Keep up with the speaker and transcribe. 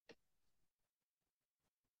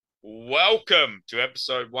Welcome to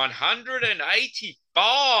episode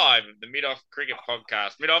 185 of the Mid-Off Cricket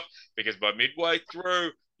Podcast. Mid-Off, because by midway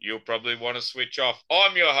through, you'll probably want to switch off.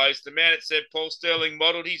 I'm your host, the man that said Paul Sterling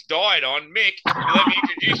modelled his diet on, Mick. Let me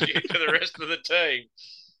introduce you to the rest of the team.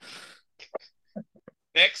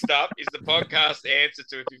 Next up is the podcast answer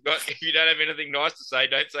to if you don't have anything nice to say,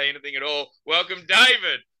 don't say anything at all. Welcome,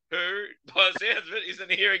 David, who, by the sounds of it,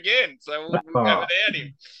 isn't here again. So we'll have Oh, it out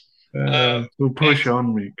him. we'll push Next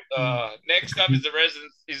on, Mick. next up is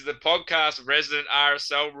the podcast resident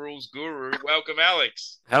RSL rules guru. Welcome,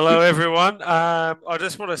 Alex. Hello, everyone. I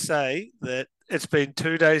just want to say that it's been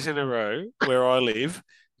 2 days in a row where I live.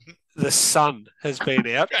 The sun has been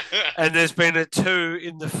out, and there's been a 2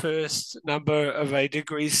 in the first number of a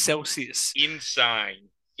degrees Celsius. Insane.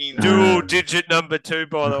 Dual digit number 2,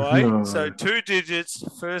 by the way. No. So 2 digits.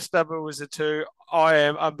 First number was a 2. I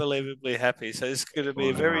am unbelievably happy. So this is going to be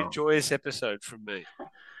a very Wow. joyous episode from me.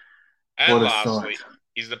 And What a lastly sight.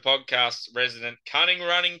 is the podcast resident cunning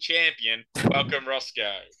running champion. Welcome,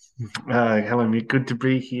 Roscoe. Hello, Mick. Good to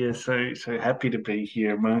be here. So happy to be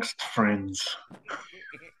here amongst friends.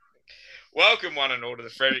 Welcome, one and all, to the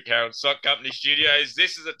Frederick Harold Sock Company Studios.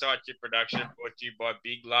 This is a tight chip production brought to you by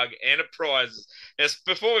Big Lug Enterprises. Now,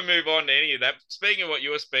 before we move on to any of that, speaking of what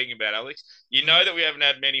you were speaking about, Alex, you know that we haven't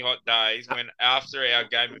had many hot days when after our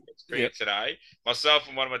game against cricket today, myself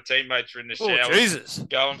and one of my teammates were in the Oh, shower Jesus.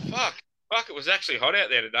 going, fuck, it was actually hot out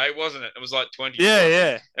there today, wasn't it? It was like 24.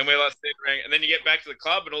 Yeah. And we're like sitting around, and then you get back to the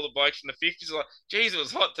club, and all the blokes from the 50s are like, geez, it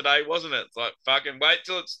was hot today, wasn't it? It's like, fucking wait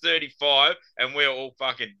till it's 35, and we're all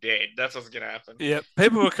fucking dead. That's what's going to happen. Yeah.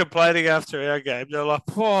 People were complaining after our game. They're like,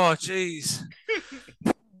 oh, geez.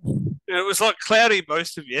 It was like cloudy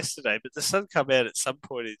most of yesterday, but the sun come out at some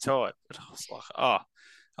point in time. But I was like, oh,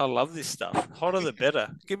 I love this stuff. Hotter the better.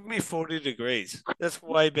 Give me 40 degrees. That's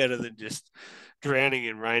way better than just drowning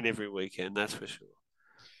in rain every weekend, that's for sure.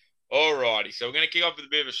 Alrighty, so we're going to kick off with a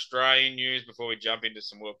bit of Australian news before we jump into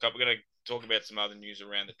some World Cup. We're going to talk about some other news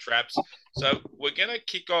around the traps. So we're going to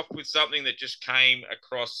kick off with something that just came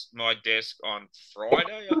across my desk on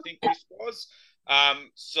Friday, I think this was.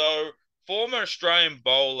 So former Australian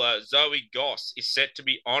bowler Zoe Goss is set to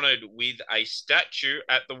be honoured with a statue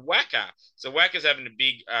at the WACA. So WACA's having a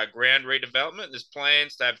big ground redevelopment. There's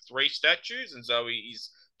plans to have 3 statues, and Zoe is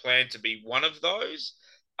planned to be one of those.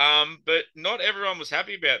 But not everyone was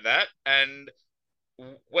happy about that. And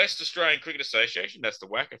West Australian Cricket Association, that's the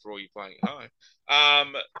WACA for all you playing at home.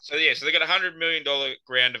 So they got $100 million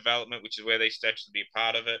ground development, which is where these statues will be a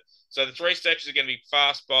part of it. So the 3 statues are going to be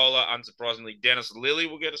fast bowler. Unsurprisingly, Dennis Lilly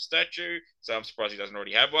will get a statue. So I'm surprised he doesn't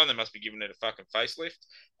already have one. They must be giving it a fucking facelift.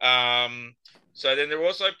 So then they're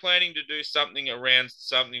also planning to do something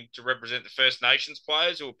to represent the First Nations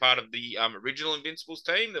players who were part of the original Invincibles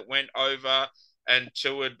team that went over and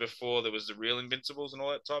toured before there was the real Invincibles and all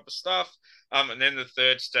that type of stuff. And then the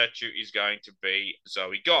third statue is going to be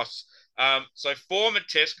Zoe Goss. So former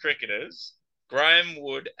Test cricketers Graham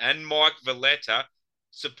Wood and Mike Valletta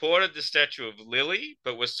supported the statue of Lily,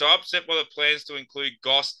 but were so upset by the plans to include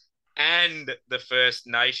Goss and the First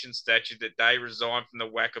Nation statue that they resigned from the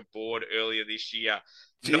WACA board earlier this year.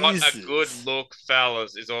 Not a good Jesus. look,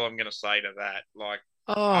 fellas, is all I'm going to say to that. Like,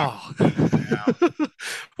 Oh.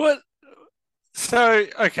 What? So,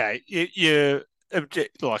 okay, you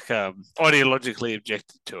ideologically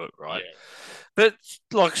objected to it, right? yeah, But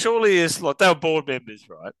like, surely is like they were board members,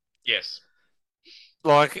 right? yes.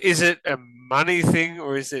 Like, is it a money thing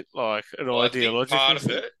or is it like an Well, I think ideological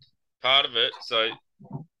thing? part of it. So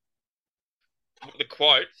the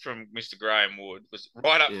quote from Mr. Graham Wood was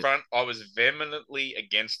right up Yeah. front. I was vehemently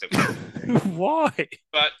against it, Why?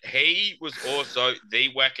 but he was also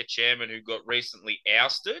the WACA chairman who got recently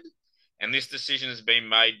ousted, and this decision has been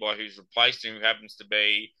made by who's replaced him, who happens to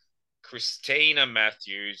be Christina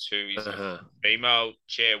Matthews, who is a Uh-huh. female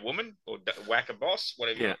chairwoman or WACA boss,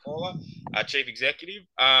 whatever you Yeah. want to call her, chief executive.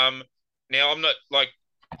 Now I'm not like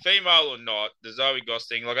female or not, the Zoe Goss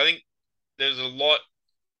thing. Like I think there's a lot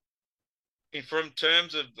from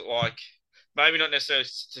terms of like maybe not necessarily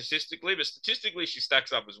statistically, but statistically she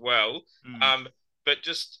stacks up as well. Mm. Um, but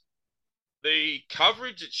just the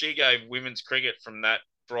coverage that she gave women's cricket from that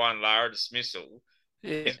Brian Lara dismissal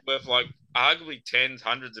Yeah. is worth like arguably tens,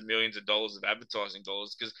 hundreds of millions of dollars of advertising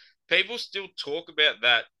dollars because people still talk about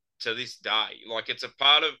that to this day. Like it's a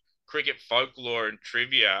part of cricket folklore and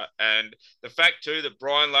trivia. And the fact too that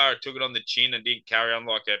Brian Lara took it on the chin and didn't carry on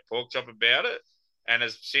like a pork chop about it, and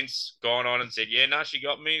has since gone on and said, "Yeah, no, she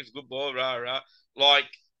got me. It's a good ball, rah rah." Like,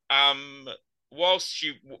 um, whilst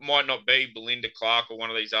she might not be Belinda Clark or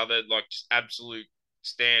one of these other like just absolute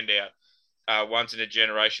standout once in a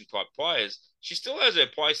generation type players, she still has her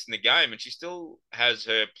place in the game, and she still has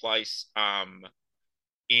her place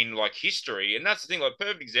in like history. And that's the thing. Like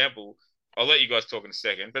perfect example. I'll let you guys talk in a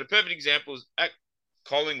second, but a perfect example is at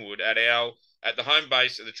Collingwood at the home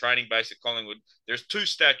base of the training base at Collingwood. There's two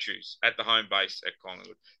statues at the home base at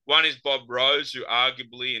Collingwood. One is Bob Rose, who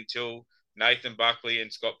arguably until Nathan Buckley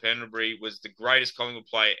and Scott Pendlebury was the greatest Collingwood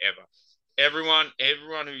player ever. Everyone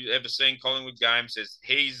who's ever seen Collingwood games says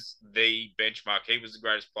he's the benchmark. He was the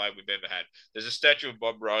greatest player we've ever had. There's a statue of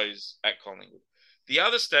Bob Rose at Collingwood. The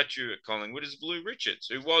other statue at Collingwood is Blue Richards,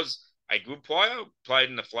 who was a good player, played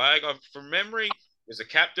in the flag. From memory, was a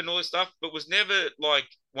captain, all this stuff, but was never like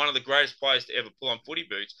one of the greatest players to ever pull on footy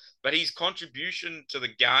boots. But his contribution to the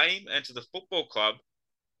game and to the football club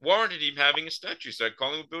warranted him having a statue. So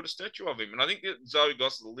Collingwood built a statue of him. And I think that Zoe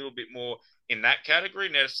Goss is a little bit more in that category,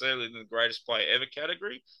 necessarily than the greatest player ever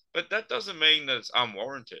category. But that doesn't mean that it's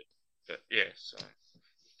unwarranted. But yeah, so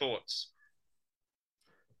thoughts.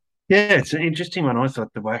 Yeah, it's an interesting one. I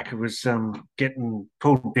thought the Wacker was getting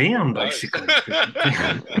pulled down, basically.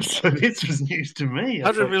 So this was news to me.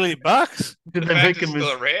 $100 million. Did The they fact make it's a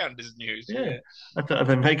still around is news. Yeah. I thought, are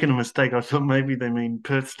they making a mistake? I thought maybe they mean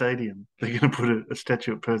Perth Stadium. They're going to put a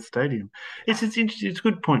statue at Perth Stadium. It's interesting. It's a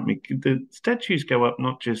good point, Mick. The statues go up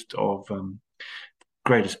not just of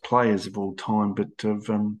greatest players of all time, but of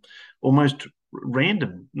almost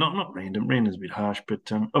random, not random. Random's a bit harsh, but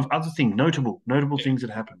of other things, notable things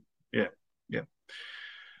that happen. Yeah.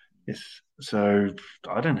 Yes. So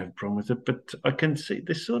I don't have a problem with it, but I can see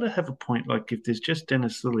they sort of have a point. Like if there's just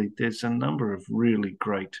Dennis Lilly, there's a number of really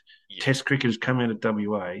great Test cricketers come out of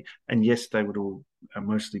WA, and yes, they would all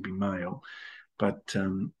mostly be male, but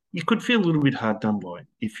you could feel a little bit hard done by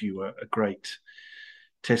if you were a great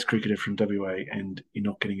Test cricketer from WA and you're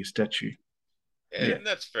not getting a statue. Yeah, and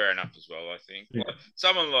that's fair enough as well, I think. Yeah. Like,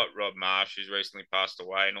 someone like Rob Marsh, who's recently passed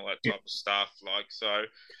away and all that type of stuff. Like, so.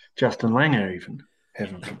 Justin Langer, even.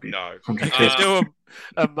 Heaven forbid. No. Do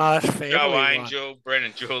a Marsh family Joe one. Angel,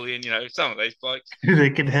 Brennan Julian, some of these blokes. They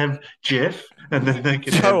could have Jeff, and then they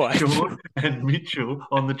could Joe have Sean and Mitchell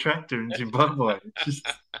on the tractor in Zimbabwe. Just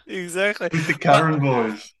exactly. with the Curran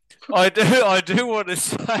boys. I do want to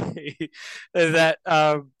say that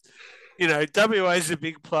WA is a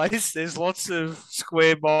big place. There's lots of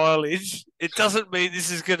square mileage. It doesn't mean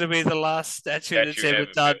this is going to be the last statue that's ever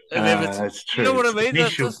done. That's true. You know what I mean?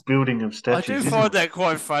 Initial building of statues. I do find that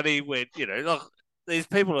quite funny when like these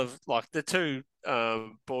people have like the two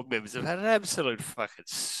board members have had an absolute fucking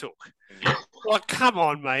sook. Like, come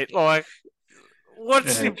on, mate. Like,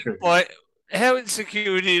 what's like? How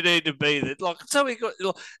insecure do you need to be that like Zoe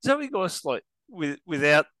Goss like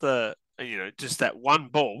without the just that one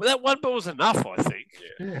ball. That one ball is enough, I think.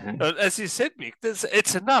 Yeah. As you said, Mick,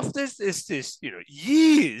 it's enough. There's this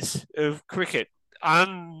years of cricket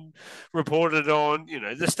unreported on.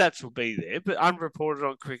 The stats will be there, but unreported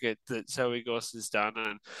on cricket that Zoe Goss has done,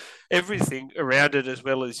 and everything around it, as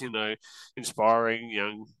well as inspiring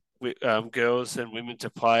young girls and women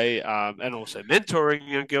to play, and also mentoring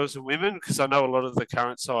young girls and women, because I know a lot of the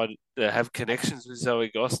current side have connections with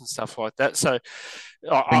Zoe Goss and stuff like that. So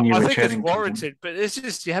I think it's warranted, but it's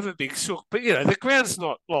just you have a big sook. But the ground's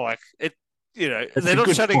not like it. They're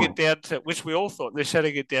not shutting it down to, which we all thought they're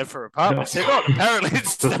shutting it down for apartments. They're not. Apparently,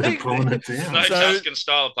 it's staying there. There's no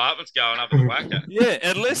Tuscan-style apartments going up in Wacker. Yeah,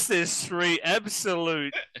 unless there's three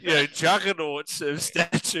absolute, juggernauts of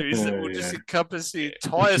statues that will just encompass the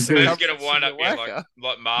entire circumference. It's going to wind up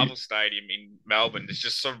like Marvel Stadium in Melbourne. It's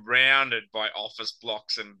just surrounded by office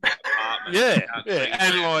blocks and apartments. Yeah,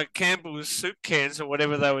 and like Campbell's soup cans or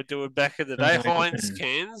whatever they were doing back in the day, Heinz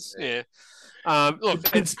cans. Yeah. Look,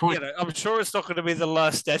 I'm sure it's not going to be the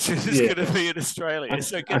last statue that's going to be in Australia. I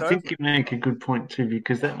think you make a good point too,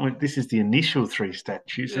 because this is the initial 3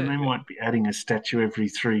 statues, and they might be adding a statue every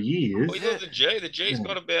 3 years. Well, the G. The G's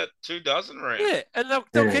got about 2 dozen around. Yeah, and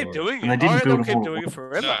they'll keep doing it. And they didn't build keep doing it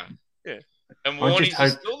forever. No. Yeah. And Warnie's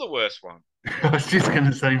is still the worst one. I was just going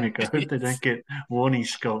to say, Mick, I hope they don't get Warnie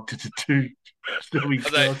sculpted to do. If the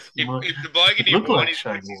bloke in Warnie's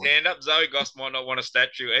puts his hand up, Zoe Goss might not want a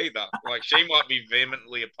statue either. Like, she might be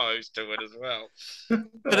vehemently opposed to it as well.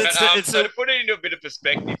 So to put it into a bit of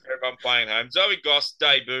perspective for everyone playing at home, Zoe Goss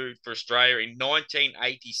debuted for Australia in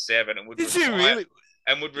 1987 and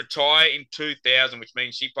would retire in 2000, which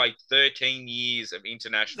means she played 13 years of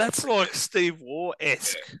international. That's cricket. Like Steve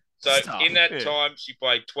Waugh-esque. Yeah. So in that time, she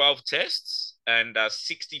played 12 tests and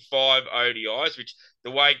 65 ODIs, which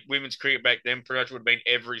the way women's cricket back then pretty much would have been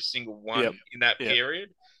every single one in that period.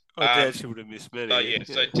 I doubt she would have missed many.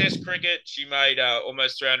 So test cricket, she made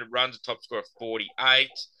almost 300 runs, a top score of 48.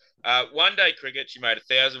 One day cricket, she made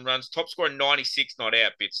 1,000 runs, top score 96 not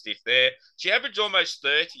out, bit stiff there. She averaged almost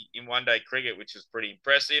 30 in one day cricket, which was pretty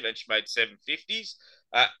impressive, and she made 750s.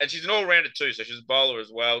 And she's an all-rounder too, so she's a bowler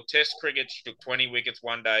as well. Test cricket, she took 20 wickets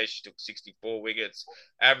one day. She took 64 wickets.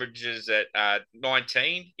 Averages at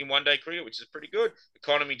 19 in one day cricket, which is pretty good.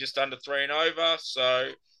 Economy just under 3 and over.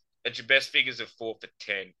 So, and your best figures are 4 for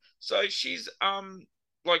 10. So she's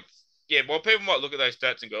like, yeah, well, people might look at those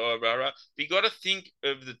stats and go, oh, rah. But you got to think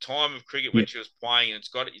of the time of cricket when she was playing, and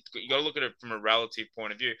you got to look at it from a relative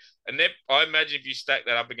point of view. And then I imagine if you stack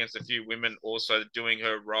that up against a few women also doing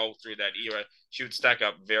her role through that era, she would stack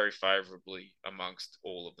up very favourably amongst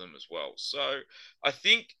all of them as well. So I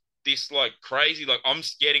think this like crazy, like I'm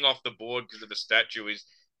getting off the board because of a statue is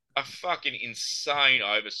a fucking insane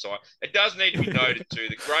oversight. It does need to be noted too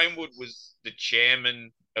that Greenwood was the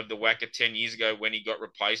chairman of the WACA 10 years ago when he got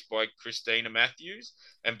replaced by Christina Matthews.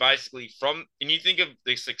 And basically and you think of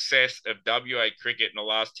the success of WA cricket in the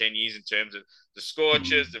last 10 years in terms of the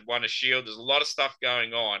Scorchers, they've won a shield, there's a lot of stuff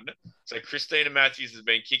going on. So Christina Matthews has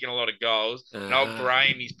been kicking a lot of goals. And old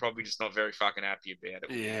Graham, he's probably just not very fucking happy about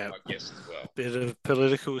it. Yeah. I guess as well. Bit of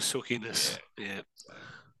political sookiness. Yeah.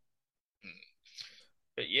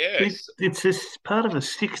 But yeah. It's this part of a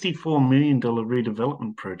 $64 million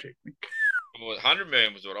redevelopment project, Nick. Well, 100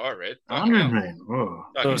 million was what I read. 100 million. Whoa.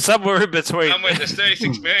 So somewhere in between. Somewhere there's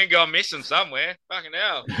 36 million gone missing somewhere. Fucking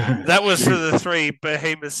hell. That was for the 3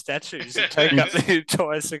 behemoth statues that take up the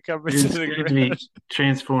entire circumference of the It's ground. going to be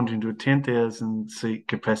transformed into a 10,000 seat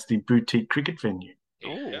capacity boutique cricket venue.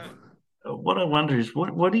 Yeah. What I wonder is,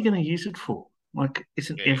 what are you going to use it for? Like,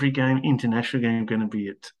 isn't every international game going to be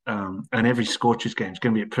at, and every Scorchers game is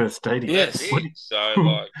going to be at Perth Stadium? Yes. So,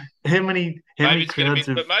 like, how many crowds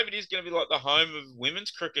but maybe it is going to be like the home of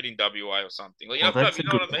women's cricket in WA or something. Like, you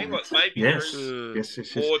know what I mean? Like, maybe yes.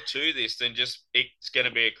 there's more to this than just it's going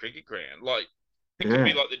to be a cricket ground. Like, it could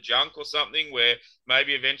be like the Junk or something where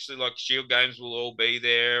maybe eventually like Shield games will all be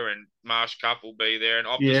there and Marsh Cup will be there and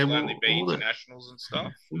Optus will only be internationals and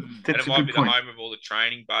stuff. And it might be the home of all the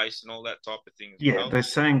training base and all that type of thing as well. They're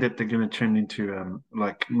saying that they're going to turn into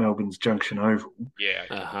like Melbourne's Junction Oval.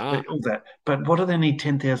 Yeah. All that. But what do they need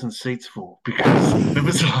 10,000 seats for? Because when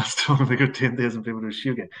was the last time they got 10,000 people to a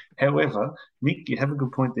Shield game? However, Nick, you have a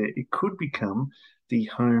good point there. It could become the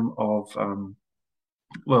home of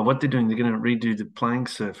what they're doing, they're going to redo the playing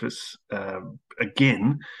surface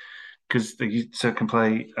again because so can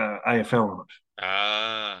play AFL on it.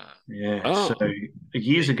 Yeah. Oh. So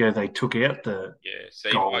years ago they took out the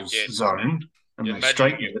goals zone and they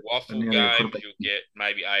straightened it. Waffle games, you'll get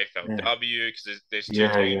maybe AFLW because there's 2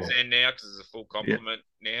 teams there now because there's a full complement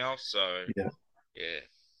now. So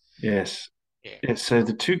Yes. Yeah, so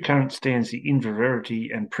the 2 current stands, the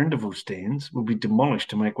Inverarity and Prindiville stands, will be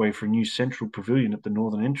demolished to make way for a new central pavilion at the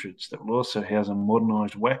northern entrance that will also house a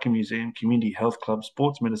modernised WACA museum, community health club,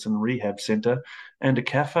 sports medicine rehab centre, and a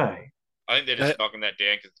cafe. I think they're just knocking that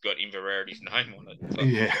down because it's got Inverarity's name on it. So.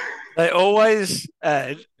 Yeah. They always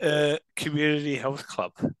add a community health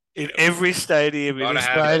club. In every stadium in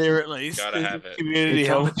Australia, at least, community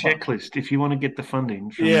health club. It's on the checklist if you want to get the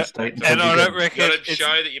funding from the state. And I don't reckon you've got to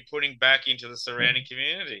show that you're putting back into the surrounding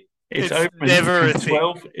community. It's open never from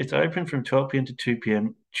 12. It's open from 12 p.m. to 2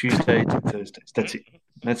 p.m. Tuesdays and Thursdays. That's it.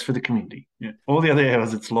 That's for the community. Yeah. All the other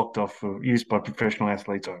hours it's locked off for use by professional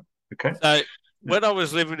athletes only. Okay. So when I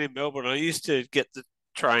was living in Melbourne, I used to get the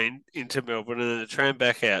train into Melbourne and then the train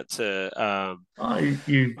back out to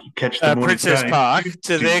you catch the Princess Park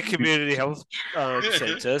to their community health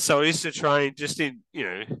centre. So I used to train just in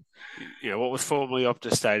what was formerly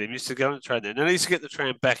Optus Stadium. I used to go on the train there. And then I used to get the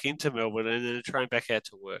train back into Melbourne and then the train back out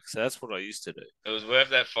to work. So that's what I used to do. It was worth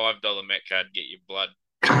that $5 Met card to get your blood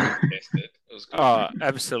tested. It was good. Oh,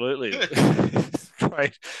 absolutely.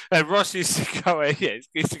 Great. And Ross used to go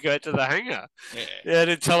out to the hangar. Yeah,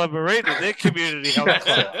 in Tullamarine, their community health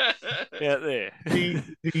club out there.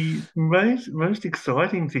 The most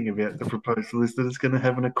exciting thing about the proposal is that it's going to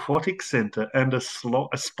have an aquatic centre and a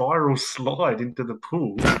spiral slide into the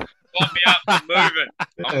pool. Lock me up. I'm moving.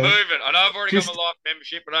 I know I've already got my life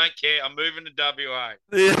membership, but I don't care. I'm moving to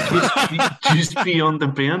WA. Just beyond the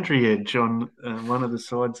boundary edge on one of the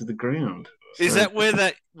sides of the ground. Is that where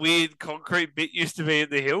that weird concrete bit used to be at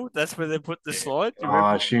the hill? That's where they put the slide?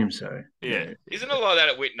 I assume so. Yeah. Isn't it like that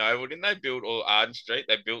at Whitten Oval? Didn't they build all Arden Street?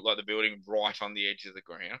 They built like the building right on the edge of the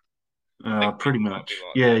ground. Pretty much.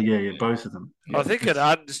 Yeah, both of them. Yeah. I think at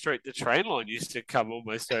Arden Street, the train line used to come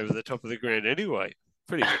almost over the top of the ground anyway.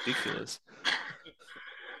 Pretty ridiculous.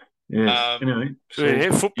 Yeah.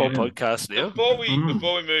 Football podcast now. Before we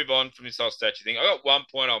move on from this whole statue thing, I got one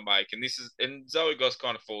point I'll make, and Zoe Goss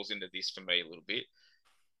kind of falls into this for me a little bit.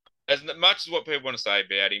 as much as what people want to say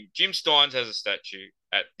about him, Jim Steins has a statue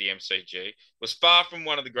at the MCG. Was far from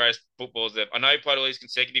one of the greatest footballers ever. I know he played all these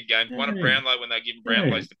consecutive games. Won a Brownlow when they were giving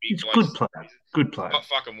Brownlows to big He's a blokes. good player. Good player. Not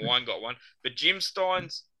fucking wine got one. But Jim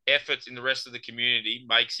Steins' efforts in the rest of the community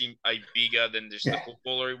makes him a bigger than just the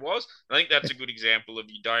footballer he was. I think that's a good example of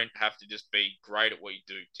you don't have to just be great at what you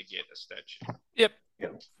do to get a statue. Yep,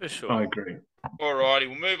 for sure. I agree. All righty,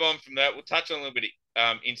 we'll move on from that. We'll touch on a little bit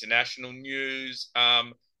of international news.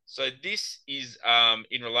 So this is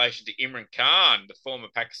in relation to Imran Khan, the former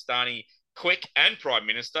Pakistani quick and Prime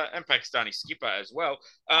Minister and Pakistani skipper as well,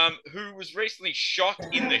 who was recently shot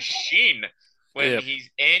in the shin when his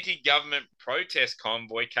anti-government protest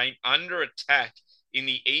convoy came under attack in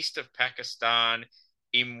the east of Pakistan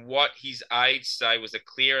in what his aides say was a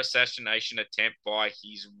clear assassination attempt by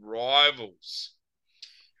his rivals.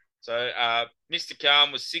 So Mr.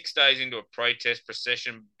 Khan was 6 days into a protest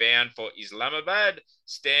procession bound for Islamabad,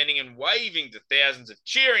 standing and waving to thousands of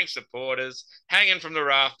cheering supporters, hanging from the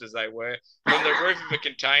rafters they were, from the roof of a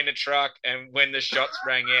container truck, and when the shots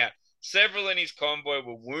rang out. Several in his convoy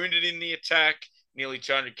were wounded in the attack, nearly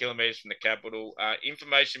 200 kilometres from the capital.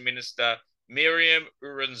 Information Minister Miriam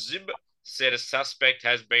Aurangzeb said a suspect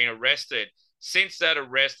has been arrested. Since that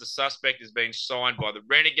arrest, the suspect has been signed by the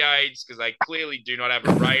Renegades because they clearly do not have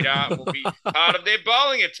a radar and will be part of their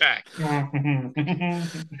bowling attack.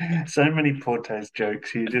 So many Portes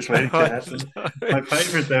jokes here just waiting to happen. My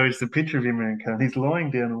favourite, though, is the picture of Imran Khan. He's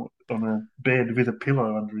lying down on a bed with a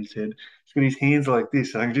pillow under his head. He's got his hands like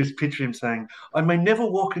this. And I can just picture him saying, "I may never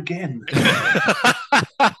walk again."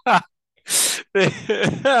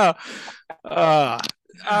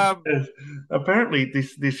 Apparently,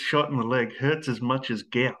 this shot in the leg hurts as much as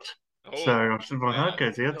gout. So my heart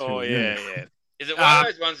goes out to him. Yeah. Is it one of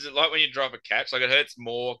those ones? Is it like when you drop a catch? Like it hurts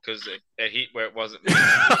more because it hit where it wasn't.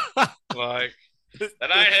 Like they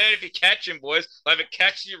don't hurt if you catch him, boys. Like if it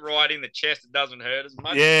catches you right in the chest, it doesn't hurt as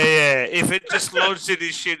much. Yeah. If it just lodged in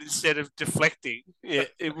his shit instead of deflecting,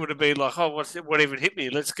 it would have been like, oh, what even hit me?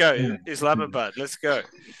 Let's go, Islamabad. Let's go.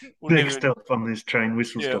 Next up on this train,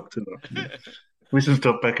 whistle stop tour. Whistle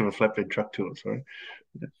stop back of a flatbed truck tour. Sorry.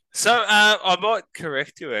 So I might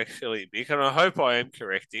correct you actually, Mick, and I hope I am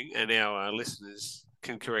correcting, and our listeners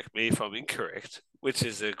can correct me if I'm incorrect, which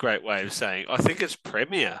is a great way of saying I think it's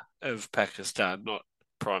Premier of Pakistan, not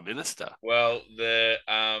Prime Minister. Well, the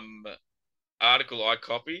article I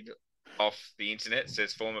copied off the internet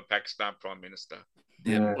says former Pakistan Prime Minister.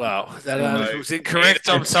 Yeah. Well, that article's incorrect.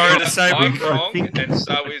 I'm sorry to say. I'm wrong, and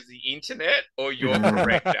so is the internet, or you're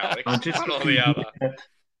correct, Alex. One or the other.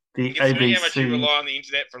 The Considering ABC. how much you rely on the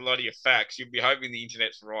internet for a lot of your facts, you'd be hoping the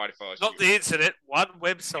internet's right if I was Not the internet, one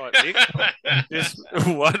website, Nick. Just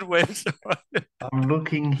one website. I'm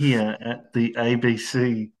looking here at the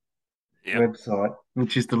ABC website,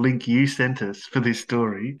 which is the link you sent us for this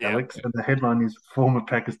story, Alex, and the headline is former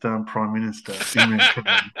Pakistan Prime Minister Imran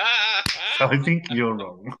Khan. So I think you're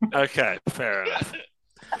wrong. Okay, fair enough.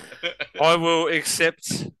 I will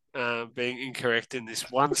accept being incorrect in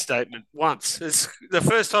this one statement once. It's the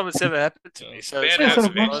first time it's ever happened to me. So it's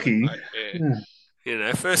lucky.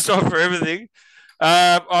 First time for everything.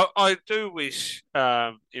 I do wish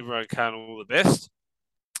Imran Khan all the best.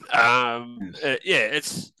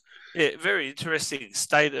 It's very interesting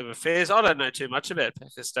state of affairs. I don't know too much about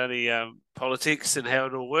Pakistani politics and how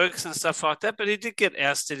it all works and stuff like that, but he did get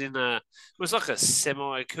ousted in it was like a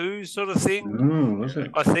semi-coup sort of thing. Was it?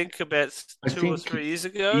 I think about 2 or 3 years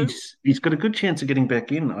ago. He's got a good chance of getting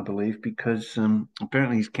back in, I believe, because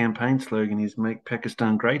apparently his campaign slogan is "Make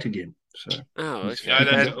Pakistan Great Again." So, okay.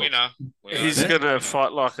 That's a winner. He's going to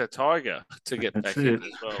fight like a tiger to get back in as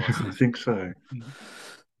well. I think so.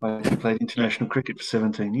 He played international cricket for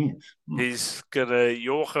 17 years. He's going to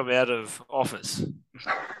york him out of office.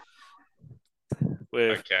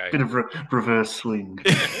 Okay. Bit of reverse swing.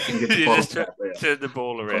 You just turn the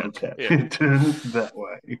ball around. Turn that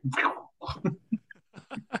way.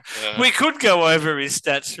 We could go over his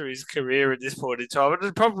stats for his career at this point in time.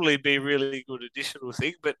 It'd probably be a really good additional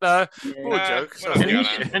thing, but no, poor joke.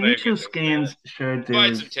 Initial scans showed he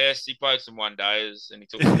played some tests, he played some one days, and he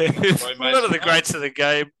took one of the greats of the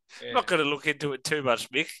game. I'm not going to look into it too much,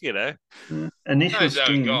 Mick, Initial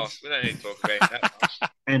scans we don't need to talk about that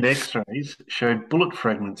much. And x-rays showed bullet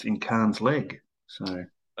fragments in Khan's leg. So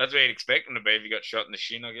that's where you'd expect him to be if he got shot in the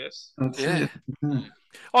shin, I guess.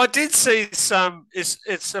 I did see some.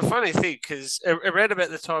 It's a funny thing because around about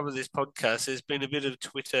the time of this podcast, there's been a bit of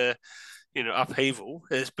Twitter, upheaval.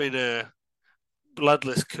 There's been a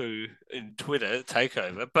bloodless coup in Twitter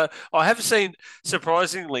takeover, but I have seen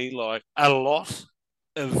surprisingly like a lot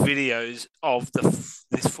of videos of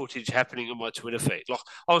this footage happening on my Twitter feed. Like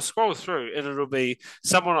I'll scroll through and it'll be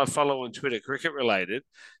someone I follow on Twitter, cricket related,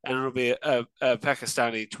 and it'll be a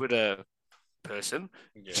Pakistani Twitter person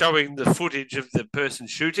showing the footage of the person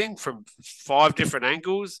shooting from 5 different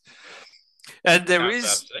angles. And there is,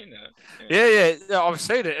 I've seen that. Yeah, I've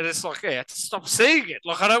seen it, and it's like, yeah, stop seeing it.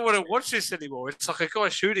 Like, I don't want to watch this anymore. It's like a guy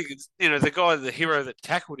shooting, the hero that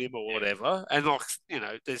tackled him or whatever, and like,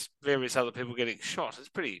 there's various other people getting shot. It's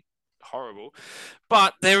pretty horrible.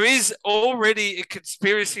 But there is already a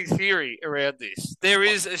conspiracy theory around this. There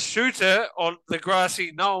is a shooter on the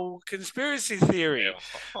grassy knoll conspiracy theory,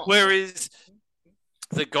 whereas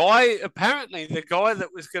the guy that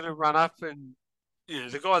was going to run up and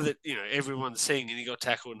the guy that, everyone's seeing and he got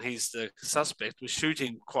tackled and he's the suspect was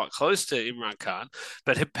shooting quite close to Imran Khan.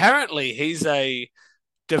 But apparently he's a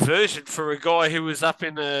diversion for a guy who was up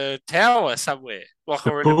in a tower somewhere.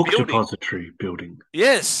 Or in a building. Depository building.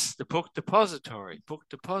 Yes, the book depository.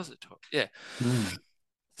 Yeah.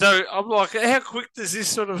 So I'm like, how quick does this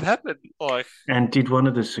sort of happen? Like, and did one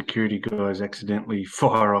of the security guys accidentally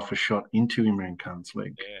fire off a shot into Imran Khan's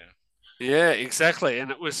leg? Yeah, exactly.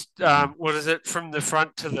 And it was, what is it, from the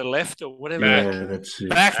front to the left or whatever? Yeah, that's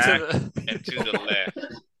it. Back to the left.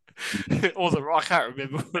 Or the right, I can't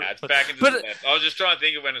remember. It's back into the left. I was just trying to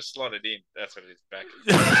think of when it's slotted in. That's what it is, back.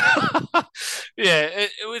 Yeah,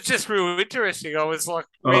 it was just real interesting. I was like,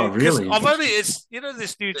 oh, really? I've only, this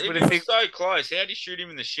new Twitter thing. So close. How did he shoot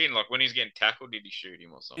him in the shin? Like when he's getting tackled, did he shoot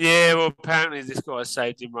him or something? Yeah, well, apparently this guy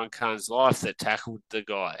saved Imran Khan's life that tackled the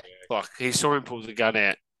guy. Yeah. Like he saw him pull the gun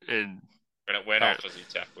out and. When it went off as he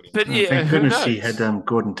tackled him. But yeah, thank goodness he had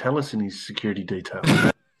Gordon Tallis in his security detail.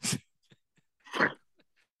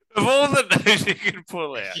 Of all the names you can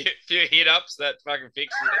pull out. A few hit-ups, that fucking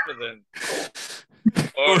fixes everything.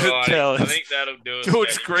 All right, I think that'll do it.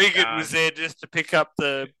 George Gregan was there just to pick up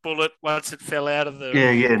the bullet once it fell out of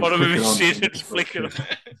the bottom of his shin and flick it.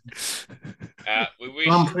 We wish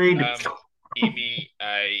Imi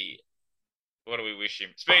a... What do we wish him?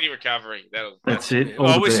 Speedy recovery. That's it.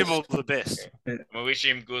 I wish him all the best. Yeah. We wish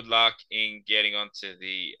him good luck in getting onto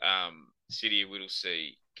the City of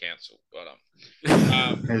Whittlesea Council. Got him.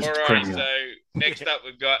 All right, so next up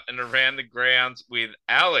we've got an Around the Grounds with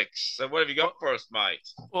Alex. So what have you got for us, mate?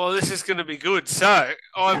 Well, this is going to be good. So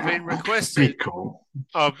I've been requested. Cool.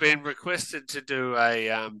 I've been requested to do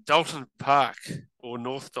a Dalton Park or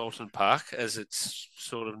North Dalton Park, as it's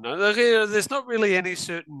sort of known. There's not really any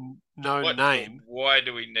certain known name. Why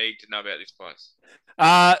do we need to know about this place?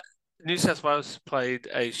 New South Wales played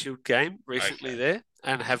a Shield game recently there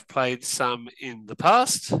and have played some in the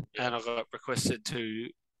past, and I got requested to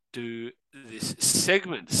do this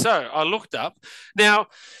segment. So I looked up. Now,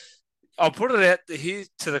 I'll put it out here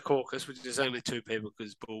to the caucus, which is only 2 people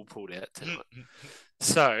because Bull pulled out tonight.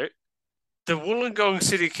 So the Wollongong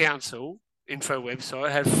City Council info website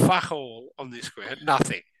had fuck all on this ground,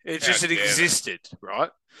 nothing. It just existed, right?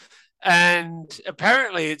 And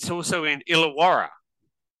apparently it's also in Illawarra.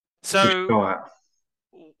 So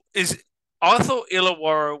I thought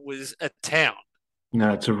Illawarra was a town.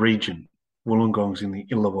 No, it's a region. Wollongong's in the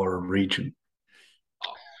Illawarra region.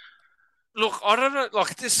 Look, I don't know.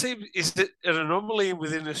 Like, is it an anomaly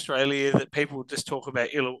within Australia that people just talk about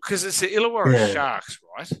Illawarra? Because it's the Illawarra Sharks,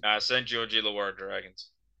 right? St. George Illawarra Dragons.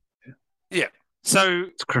 Yeah. So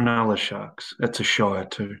it's Cronulla Sharks. That's a shire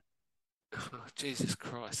too. Oh, Jesus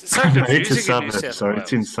Christ. It's so confusing. It's a suburb, sorry.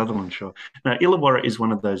 It's in Sutherland Shire. Now, Illawarra is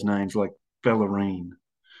one of those names like Bellarine.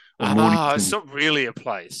 It's not really a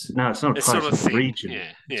place. No, it's not a place. Sort of it's a region.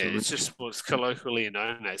 Yeah, it's just what's colloquially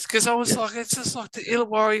known as. Because I was like, it's just like the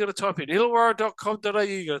Illawarra, you got to type in illawarra.com.au,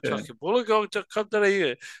 you got to type in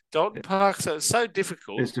wollongong.com.au, Dalton Park. So it's so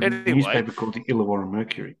difficult. There's a newspaper called the Illawarra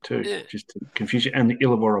Mercury too, just to confuse you. And the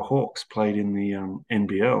Illawarra Hawks played in the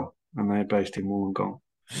NBL, and they're based in Wollongong.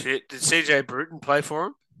 Shit, did CJ Bruton play for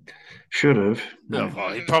him? Should have. No,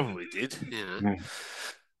 well, he probably did.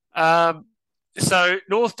 So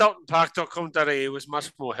northdaltonpark.com.au was much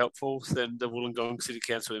more helpful than the Wollongong City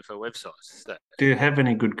Council info website. Do you have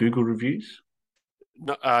any good Google reviews?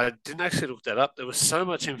 No, I didn't actually look that up. There was so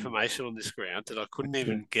much information on this ground that I couldn't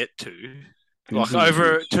even get to. Like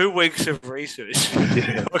over 2 weeks of research,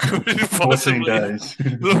 I couldn't possibly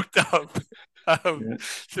looked up some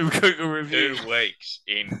Google reviews. 2 weeks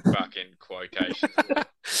in fucking quotations.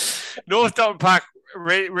 North Dalton Park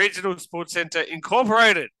Regional Sports Centre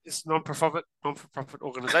Incorporated. It's a non-for-profit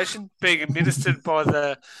organisation being administered by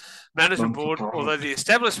the Management Board, although the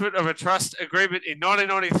establishment of a trust agreement in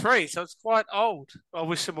 1993, so it's quite old. I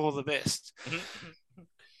wish them all the best.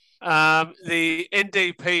 The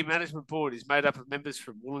NDP Management Board is made up of members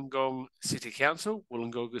from Wollongong City Council,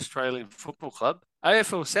 Wollongong Australian Football Club,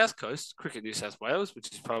 AFL South Coast, Cricket New South Wales,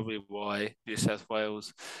 which is probably why New South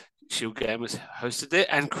Wales Shield game was hosted there,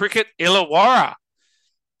 and Cricket Illawarra.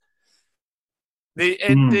 The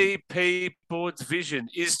NDP board's vision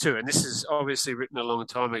is to, and this is obviously written a long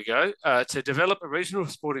time ago, to develop a regional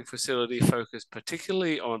sporting facility focused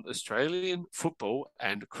particularly on Australian football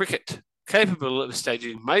and cricket, capable of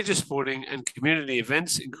staging major sporting and community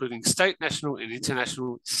events, including state, national, and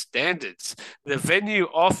international standards. The venue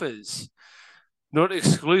offers, not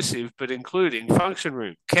exclusive, but including function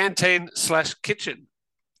room, canteen/kitchen,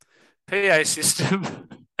 PA system,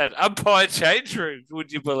 and umpire change rooms,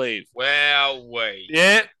 would you believe? Wowee.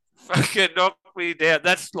 Yeah, fucking knock me down.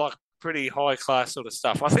 That's like pretty high class sort of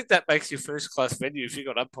stuff. I think that makes your first class venue if you've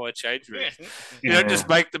got umpire change rooms. You don't just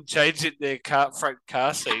make them change it in their front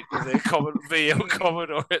car seat with their VL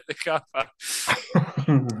Commodore at the car park.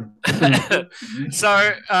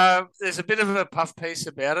 So there's a bit of a puff piece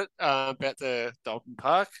about it, about the Dalton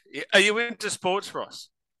Park. Are you into sports, Ross?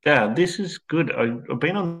 Yeah, this is good. I've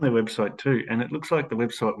been on their website too, and it looks like the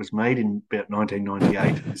website was made in about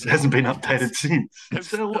 1998. It hasn't been updated since. It's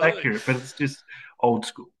still accurate, but it's just old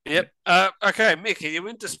school. Yep. Okay, Mick, are you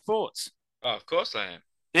into sports? Oh, of course I am.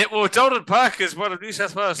 Yeah, well, Dalton Park is one of New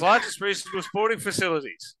South Wales' largest regional sporting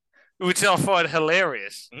facilities, which I find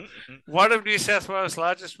hilarious. Mm-hmm. One of New South Wales'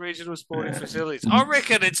 largest regional sporting facilities. I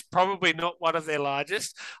reckon it's probably not one of their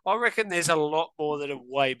largest. I reckon there's a lot more that are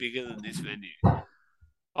way bigger than this venue.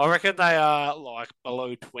 I reckon they are like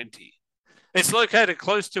below 20. It's located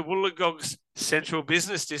close to Wollongong's central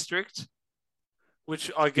business district, which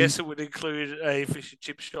I guess it would include a fish and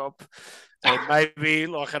chip shop and maybe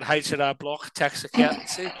like an H&R Block tax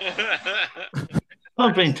accountancy.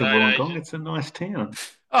 I've been to Wollongong. It's a nice town.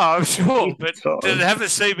 Oh, I'm sure. But does it have a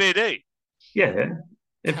CBD? Yeah.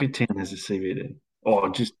 Every town has a CBD. Oh,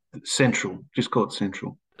 just central. Just call it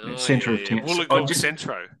central. Oh, centre of town. Wollongong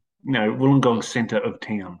Centro. No, Wollongong centre of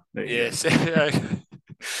town. Yes.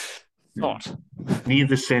 Not. Near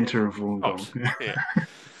the centre of Wollongong. Yeah.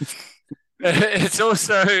 It's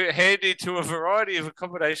also handy to a variety of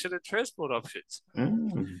accommodation and transport options.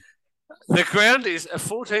 Mm. The ground is a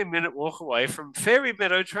 14-minute walk away from Fairy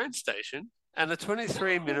Meadow train station and a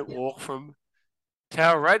 23-minute walk from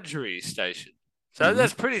Tauragiri station. So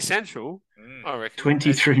that's pretty central, I reckon.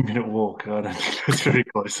 23-minute walk. I don't think that's very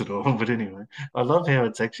close at all. But anyway, I love how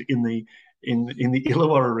it's actually in the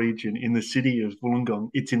Illawarra region, in the city of Wollongong.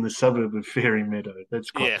 It's in the suburb of Fairy Meadow.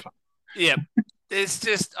 That's quite fun. Yeah. There's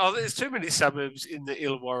there's too many suburbs in the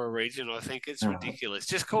Illawarra region. I think it's ridiculous.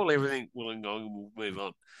 Just call everything Wollongong and we'll move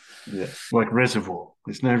on. Yeah, like Reservoir.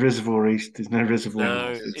 There's no Reservoir East. There's no Reservoir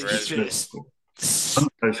North. It's just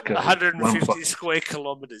 150 square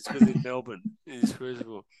kilometres within Melbourne is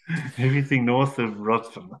Reservoir. Everything north of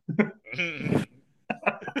Rotham.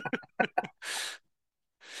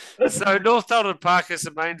 So North Dalton Park is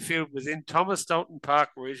the main field within Thomas Dalton Park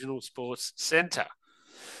Regional Sports Centre.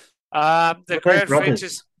 The ground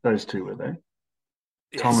features those two, were they?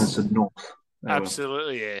 Yes. Thomas and North.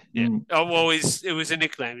 Absolutely, yeah. Oh well, it was a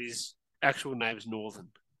nickname. His actual name's Northern.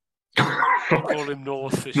 I call him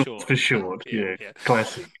North for short. For short, yeah.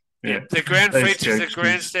 Classic. Yeah. The ground features a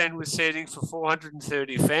grandstand with seating for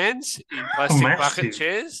 430 fans in plastic bucket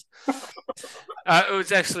chairs. It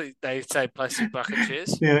was actually, they say plastic bucket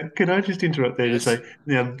chairs. Yeah, can I just interrupt there to say,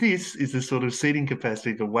 now this is the sort of seating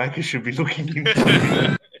capacity the WACA should be looking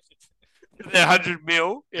into. The 100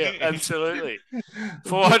 mil, yeah, absolutely.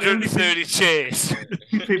 430 chairs.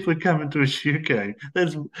 People are coming to a shoot game. They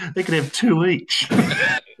could have 2 each,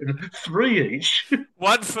 3 each.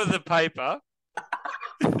 One for the paper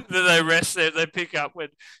that they rest there. They pick up when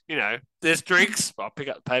there's drinks. I'll pick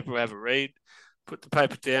up the paper, have a read, put the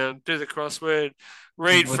paper down, do the crossword,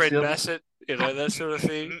 read Fred Bassett, that sort of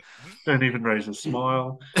thing. Don't even raise a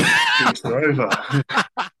smile. It's over.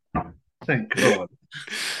 Thank God.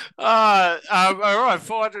 All right,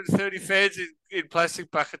 430 fans in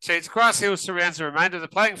plastic bucket seats. Grass hill surrounds the remainder of the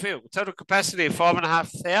playing field, with total capacity of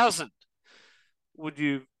 5,500. Would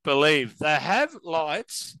you believe? They have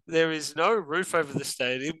lights. There is no roof over the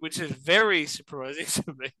stadium, which is very surprising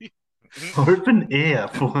to me. Open air,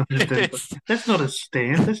 430. That's not a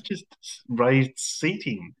stand. That's just raised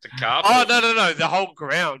seating. It's a carpet. Oh, no. The whole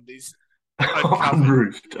ground is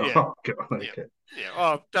unroofed. Yeah. Oh, God. Okay. Yeah,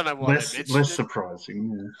 I don't know why they mentioned less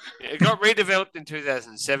surprising. Yeah. It got redeveloped in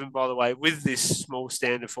 2007, by the way, with this small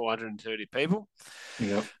stand of 430 people.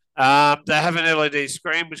 Yep. They have an LED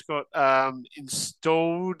screen which got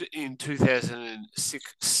installed in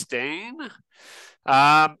 2016.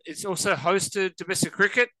 It's also hosted domestic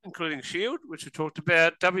cricket, including Shield, which we talked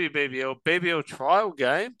about, WBBL, BBL trial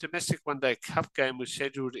game, domestic one-day cup game was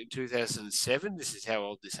scheduled in 2007. This is how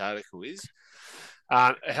old this article is.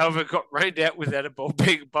 However, it got rained out without a ball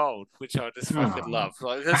being bowled, which I just fucking love.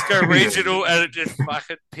 Like, let's go regional, and it just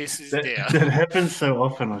fucking pisses down. That happens so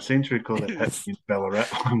often. I seem to recall that happening in Ballarat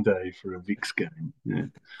one day for a Vicks game. Yeah.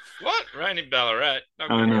 What? Rain in Ballarat?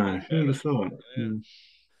 I know. Who would have thought? Yeah.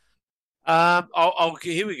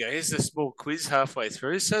 Here we go. Here's a small quiz halfway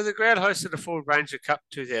through. So the ground hosted a Ford Ranger Cup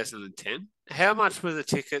 2010. How much were the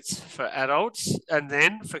tickets for adults, and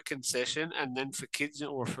then for concession, and then for kids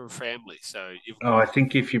or for family? So I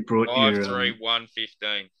think if you brought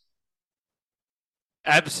 5-3-1-15.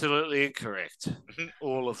 Absolutely incorrect.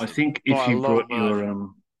 All of them. I think if you brought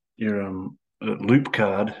your loop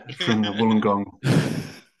card from the Wollongong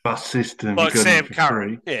bus system, like you got Sam for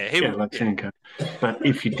Curry. free. Like Sam Curry. But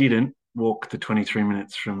if you didn't walk the 23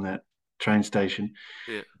 minutes from that train station,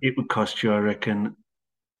 it would cost you, I reckon,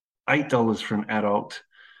 $8 for an adult,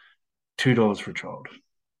 $2 for a child.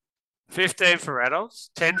 15 for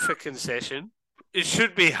adults, 10 for concession. It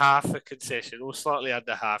should be half for concession, or slightly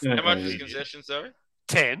under half. How much is concession, sorry?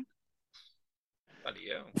 10. Bloody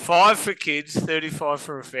hell. 5 for kids, 35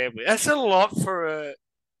 for a family. That's a lot for a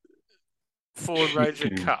Ford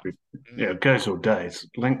Ranger Cup. Yeah, it goes all day. It's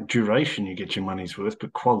length duration you get your money's worth,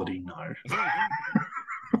 but quality, no.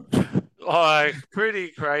 Like,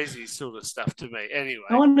 pretty crazy sort of stuff to me. Anyway.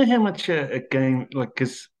 I wonder how much a game, like,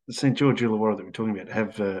 because St. George Illawarra that we're talking about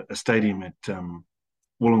have a stadium at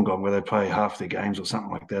Wollongong where they play half their games or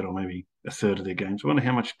something like that, or maybe a third of their games. I wonder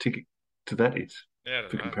how much a ticket to that is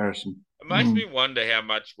for comparison. It makes me wonder how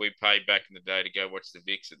much we paid back in the day to go watch the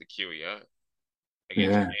Vicks at the QEO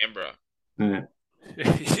against Canberra. Yeah.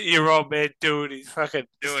 Your old man doing his head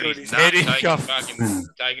taking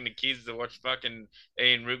the kids to watch fucking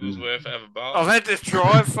Ian Wrigglesworth have a bowl. I've had to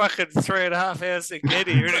drive fucking 3.5 hours to get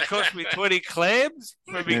here, and it cost me 20 clams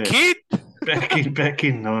for my kid. Back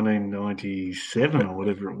in 1997 or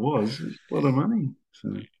whatever it was, it's a lot of money.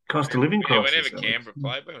 So cost of living crisis. Whenever Canberra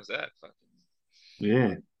played, when was that?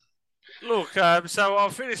 Yeah. Look, so I'll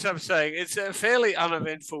finish up saying it's a fairly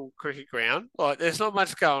uneventful cricket ground. Like, there's not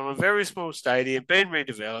much going on. Very small stadium, been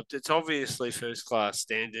redeveloped. It's obviously first-class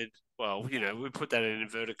standard. Well, we put that in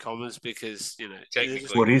inverted commas because, technically,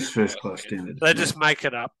 what is first-class standard? They just make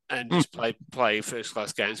it up and just play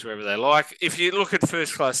first-class games wherever they like. If you look at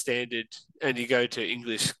first-class standard and you go to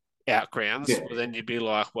English outgrounds, well, then you'd be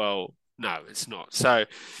like, well, no, it's not. So...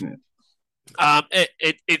 Yeah.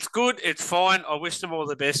 It's good. It's fine. I wish them all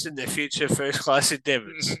the best in their future first-class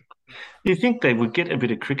endeavours. You think they would get a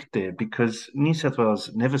bit of cricket there because New South Wales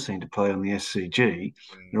never seem to play on the SCG.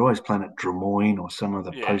 They're always playing at Drummoyne or some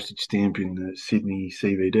other postage stamp in the Sydney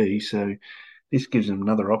CBD. So this gives them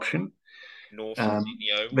another option. North Sydney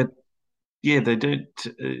Oval. But yeah, they do.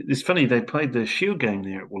 It's funny. They played the Shield game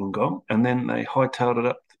there at Wollongong, and then they hightailed it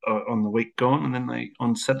up on the week gone, and then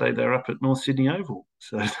on Saturday they're up at North Sydney Oval.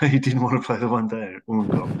 So they didn't want to play the one day at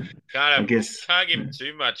Wollongong. Can't give them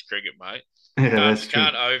too much cricket, mate. Yeah, that's true.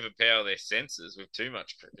 Can't overpower their senses with too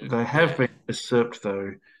much cricket. They have been usurped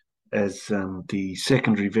though as the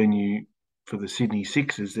secondary venue for the Sydney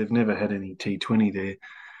Sixers. They've never had any T20 there,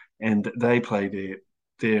 and they play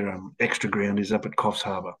their extra ground is up at Coffs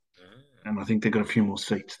Harbour. And I think they've got a few more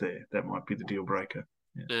seats there. That might be the deal breaker.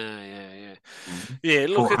 Yeah,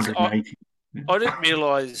 look, I didn't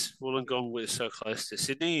realise Wollongong was so close to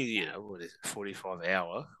Sydney. What is it,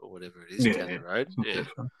 45-hour or whatever it is down the road.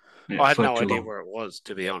 I had no idea where it was,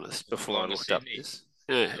 to be honest, before I looked up this.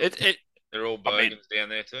 Yeah, they're all bogans down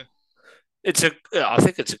there too. I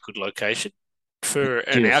think it's a good location for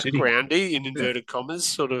an outgroundy, in inverted commas,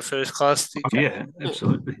 sort of first class thing. Yeah,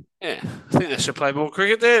 absolutely. Yeah, I think they should play more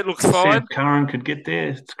cricket there. It looks fine. Sam Curran could get there.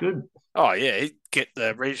 It's good. Oh, yeah, he'd get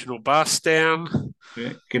the regional bus down.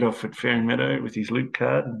 Yeah, get off at Fairy Meadow with his loop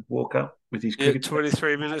card and walk up with his cricket.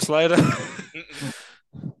 23 minutes later.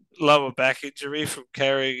 Lower back injury from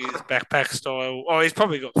carrying his backpack style. Oh, he's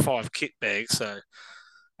probably got 5 kit bags, so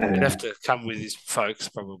he'd have to come with his folks,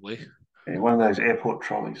 probably. Yeah, one of those airport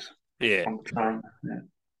trolleys. Yeah. On the train.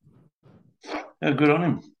 Yeah. Good on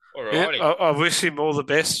him. I wish him all the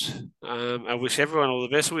best. I wish everyone all the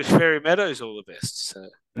best. I wish Fairy Meadows all the best. So.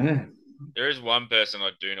 Yeah. There is one person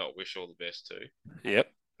I do not wish all the best to.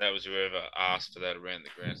 Yep. That was whoever asked for that around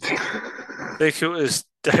the ground. I think it was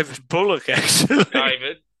David Bullock, actually.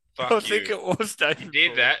 David, fuck you. I think it was David He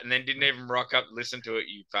did that and then didn't even rock up and listen to it,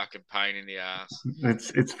 you fucking pain in the ass.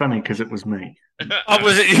 It's funny because it was me. Oh,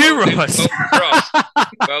 was it you, Ross? Ross.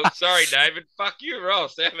 Well, sorry, David. Fuck you,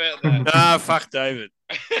 Ross. How about that? Fuck David.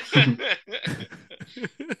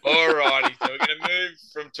 All righty. So we're going to move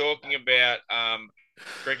from talking about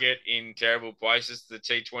cricket in terrible places to the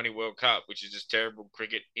T20 World Cup, which is just terrible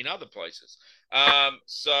cricket in other places.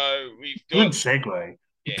 So we've Good got, segue.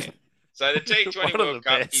 yeah. So the T20 One of World the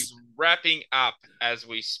Cup best. is wrapping up as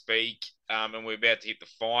we speak, and we're about to hit the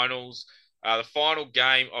finals. The final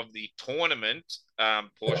game of the tournament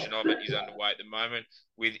portion of it is underway at the moment,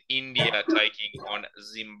 with India taking on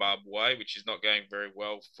Zimbabwe, which is not going very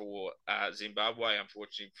well for Zimbabwe,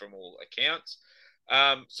 unfortunately, from all accounts.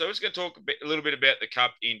 So we're just going to talk a little bit about the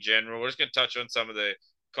Cup in general. We're just going to touch on some of the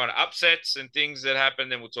kind of upsets and things that happen.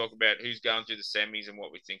 Then we'll talk about who's going through the semis and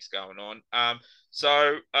what we think's going on.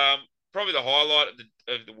 Probably the highlight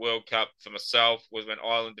of the World Cup for myself was when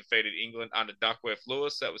Ireland defeated England under Duckworth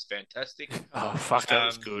Lewis. That was fantastic. Oh, fuck, that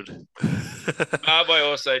was good. Zimbabwe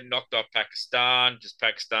also knocked off Pakistan, just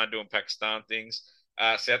Pakistan doing Pakistan things.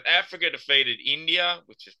 South Africa defeated India,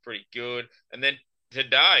 which is pretty good. And then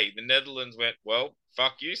today, the Netherlands went, well,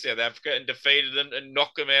 fuck you, South Africa, and defeated them and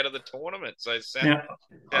knocked them out of the tournament. So Now,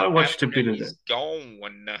 I watched a bit of that. Gone,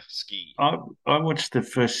 ski. I watched the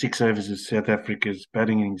first 6 overs of South Africa's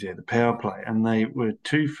batting innings there, the power play, and they were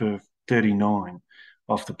 2 for 39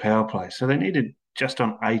 off the power play. So they needed just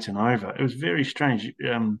on 8 and over. It was very strange.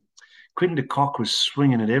 Quinton de Kock was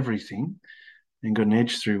swinging at everything and got an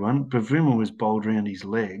edge through one. Bavuma was bowled around his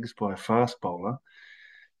legs by a fast bowler.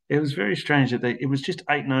 It was very strange that it was just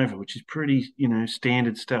 8 and over, which is pretty,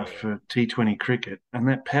 standard stuff for T20 cricket. And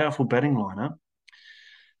that powerful batting lineup,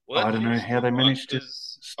 well, I don't know how they managed to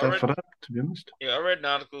stuff it up, to be honest. Yeah, I read an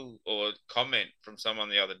article or comment from someone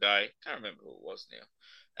the other day. Can't remember who it was now.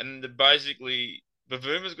 And basically,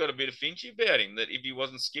 Bavuma's got a bit of Finchy about him, that if he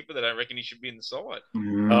wasn't skipper, they don't reckon he should be in the side.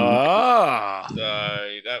 Ah. So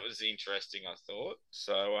that was interesting, I thought.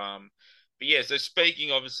 So, but yeah, so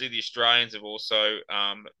speaking, obviously, the Australians have also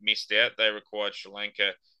missed out. They required Sri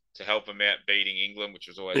Lanka to help them out beating England, which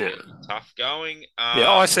was always tough going.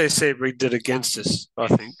 ICC rigged it against us, I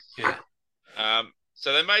think. Yeah.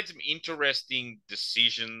 So they made some interesting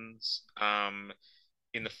decisions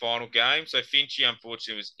in the final game. So Finchy,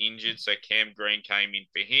 unfortunately, was injured, so Cam Green came in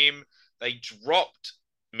for him. They dropped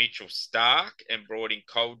Mitchell Stark and brought in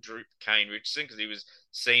Coldroop Kane Richardson because he was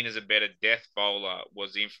seen as a better death bowler,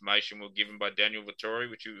 was the information we were given by Daniel Vittori,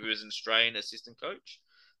 who was an Australian assistant coach.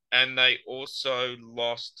 And they also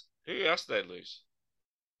lost... Who else did they lose?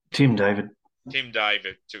 Tim David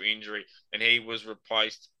to injury. And he was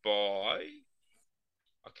replaced by...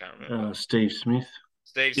 I can't remember. Steve Smith.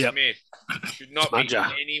 Smith should not be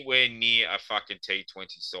anywhere near a fucking T20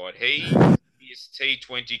 side. He is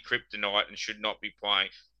T20 kryptonite and should not be playing.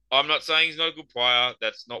 I'm not saying he's not a good player.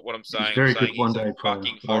 That's not what I'm saying. He's very I'm saying good one-day player.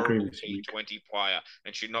 Fucking horrible T20 player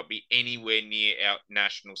and should not be anywhere near our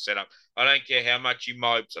national setup. I don't care how much he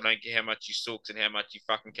mopes. I don't care how much he sulks and how much he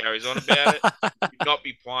fucking carries on about it. He should not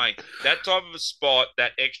be playing. That type of a spot,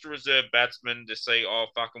 that extra reserve batsman to see,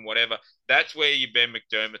 fucking whatever, that's where your Ben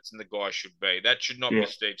McDermott's and the guy should be. That should not be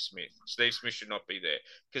Steve Smith. Steve Smith should not be there.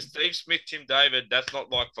 Because Steve Smith, Tim David, that's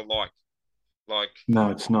not like for like.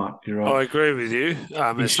 No, it's not. You're right. I agree with you.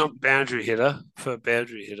 It's not boundary hitter for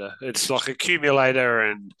boundary hitter. It's like accumulator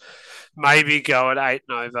and maybe go at 8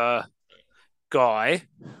 and over guy,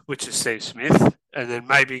 which is Steve Smith, and then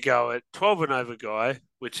maybe go at 12 and over guy,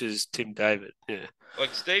 which is Tim David. Yeah.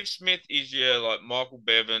 Like Steve Smith is your Michael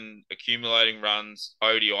Bevan accumulating runs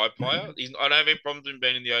ODI player. I don't have any problems with him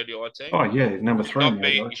being in the ODI team. Oh yeah, number 3.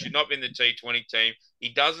 He should not be in the T20 team.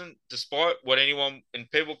 He doesn't, despite what anyone and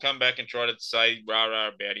people come back and try to say rah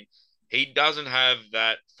about him, he doesn't have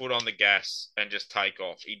that foot on the gas and just take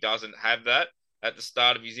off. He doesn't have that at the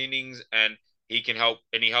start of his innings, and he can help,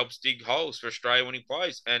 and he helps dig holes for Australia when he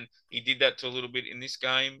plays. And he did that to a little bit in this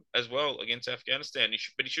game as well against Afghanistan.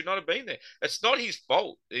 But he should not have been there. It's not his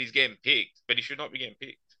fault that he's getting picked, but he should not be getting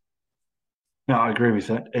picked. No, I agree with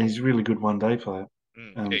that. And he's a really good one-day player.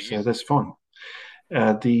 So that's fine.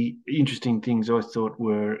 The interesting things I thought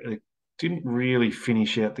were didn't really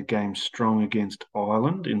finish out the game strong against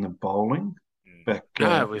Ireland in the bowling.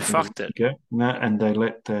 We fucked it. No, and they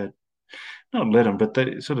not let them, but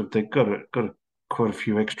they got quite a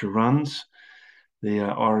few extra runs, the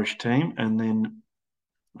Irish team. And then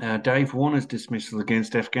Dave Warner's dismissal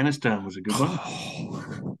against Afghanistan was a good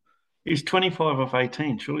one. He's 25 off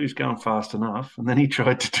 18. Surely he's going fast enough. And then he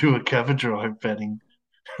tried to do a cover drive batting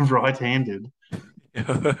right-handed. Just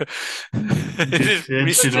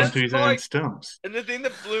it onto his own stumps. And the thing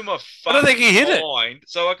that blew my I don't think he hit mind, it.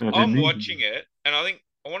 So I'm watching it, and I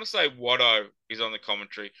want to say Watto is on the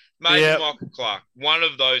commentary. Maybe Michael Clark, one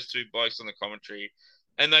of those two blokes on the commentary,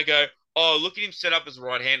 and they go, "Oh, look at him set up as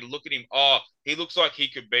right-handed. Look at him. Oh, he looks like he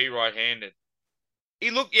could be right-handed." He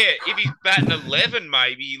looked, yeah, if he's batting 11,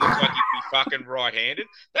 maybe he looks like he'd be fucking right-handed.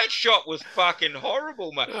 That shot was fucking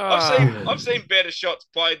horrible, mate. I've seen better shots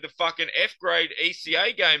played the fucking F-grade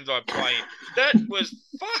ECA games I play in. That was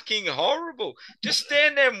fucking horrible. Just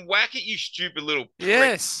stand there and whack it, you stupid little prick.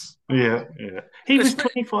 Yes. Yeah. He was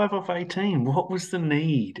 25 off 18. What was the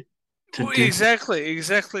need to do exactly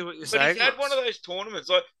what you're But saying. he's had one of those tournaments.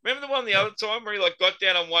 Like, remember the one the other time where he like got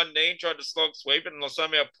down on one knee and tried to slog sweep it, and like,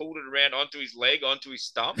 somehow pulled it around onto his leg, onto his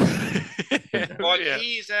stump. Like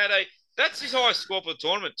he's had a. That's his highest score for the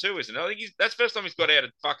tournament too, isn't it? I think that's the first time he's got out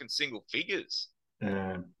of fucking single figures.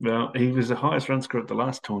 Well, he was the highest run scorer at the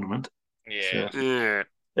last tournament. Yeah. So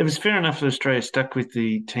it was fair enough that Australia stuck with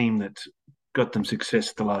the team that got them success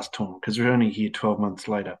at the last tournament because we're only here 12 months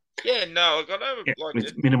later. Yeah, no, I know,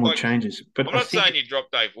 with minimal changes. But I'm not saying you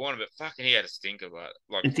dropped Dave Warner, but fucking he had a stinker. But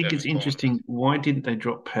like, I think it's interesting. Why didn't they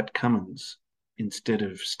drop Pat Cummins instead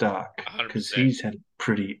of Stark? Because he's had a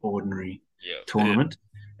pretty ordinary tournament.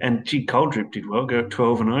 And Coldrip did well, go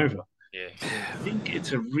 12 and over. Yeah. I think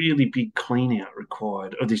it's a really big clean out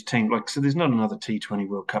required of this team. So there's not another T20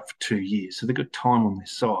 World Cup for 2 years, so they've got time on their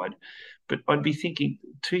side. But I'd be thinking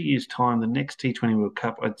 2 years' time, the next T20 World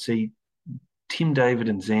Cup, I'd see Tim David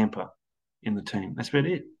and Zampa in the team. That's about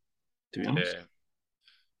it, to be honest. Yeah.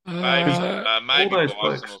 Maybe Bison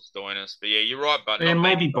or Stoinis. But yeah, you're right. But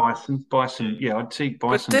maybe Bison. Yeah, I'd see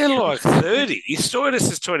Bison. But they're like 30. Stoinis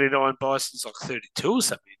is 29. Bison's like 32 or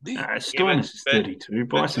something. Stoinis is 32.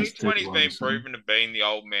 Bison's 31. T20's been proven to be in the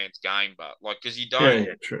old man's game, but like because you don't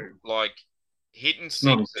true. Like hitting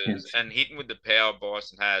sixes and hitting with the power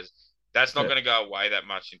Bison has. That's not going to go away that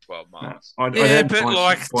much in 12 months. But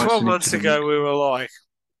like 12 months ago, we were like,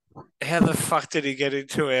 how the fuck did he get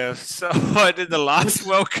into our side in the last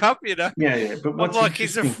World Cup, you know? Yeah. But what's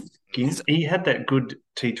interesting, he had that good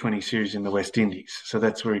T20 series in the West Indies. So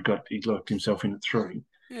that's where he locked himself in at 3.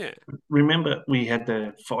 Yeah. Remember,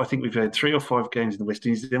 I think we've had 3 or 5 games in the West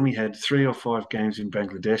Indies. Then we had 3 or 5 games in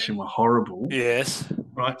Bangladesh and were horrible. Yes.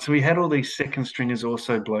 Right. So we had all these second stringers,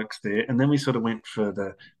 also blokes there. And then we sort of went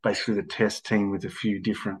for basically the test team with a few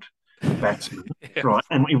different batsmen. Right.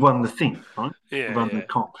 And we won the thing, right? Yeah. We won the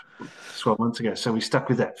comp 12 months ago. So we stuck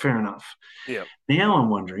with that. Fair enough. Yeah. Now I'm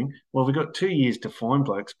wondering, well, we've got 2 years to find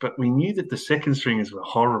blokes, but we knew that the second stringers were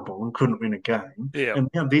horrible and couldn't win a game. Yeah. And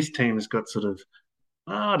now this team has got sort of,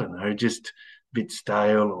 I don't know, just a bit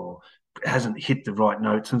stale or hasn't hit the right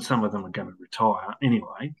notes, and some of them are going to retire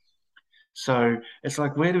anyway. So it's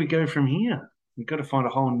like, where do we go from here? We've got to find a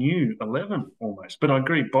whole new 11 almost. But I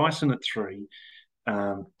agree, Bison at 3,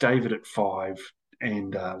 David at 5,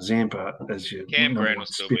 and Zampa as your Cam Grant will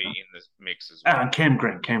still be in the mix as well. And Cam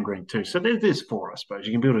Grant too. So there's 4, I suppose.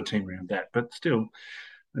 You can build a team around that. But still,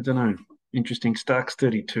 I don't know. Interesting. Stark's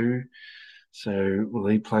 32. So will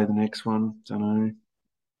he play the next one? Don't know.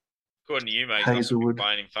 According to you, mate, he's not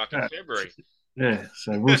playing in fucking February. Yeah,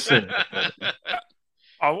 so we'll see.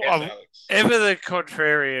 Ever the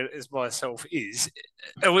contrarian as myself is,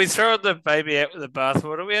 and we throw the baby out with the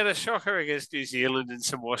bathwater. We had a shocker against New Zealand and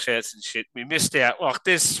some washouts and shit. We missed out. Like,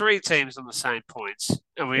 there's 3 teams on the same points,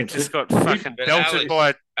 and we just got fucking belted by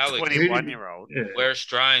a 21-year-old. Yeah. We're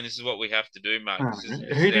Australian. This is what we have to do, mate.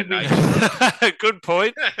 Good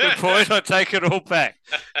point. Good point. I take it all back.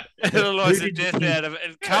 Analyse the death out of it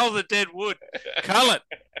and cull the dead wood. Cull it.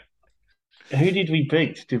 Who did we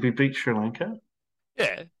beat? Did we beat Sri Lanka?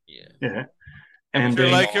 Yeah. And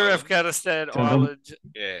Sri Lanka, Afghanistan, Ireland.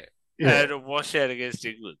 Yeah. And a washout against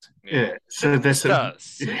England. Yeah. So that's and in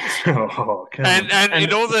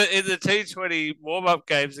all in the T20 warm up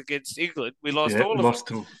games against England, we lost all of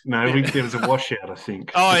them. There was a washout, I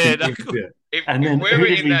think. Oh yeah. If we were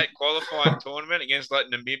in that qualifying tournament against like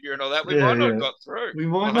Namibia and all that, we might not have got through. We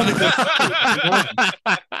might not have got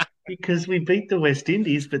through. Because we beat the West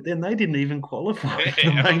Indies, but then they didn't even qualify for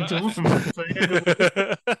the main tournament.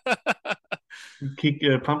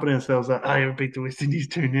 So pumping ourselves up. Oh, we beat the West Indies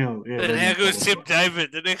 2-0. Yeah, and how goes Tim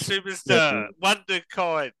David, the next superstar? Wonder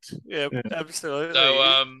kind. Yeah, absolutely.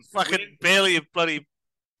 So, fucking barely a bloody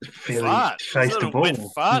fart. Faced the ball. Wet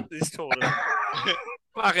fart this tournament.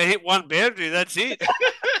 Fucking hit one boundary, that's it.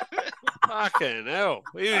 Fucking hell.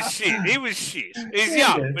 He was shit. He's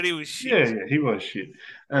young, but he was shit. Yeah, he was shit.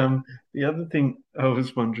 The other thing I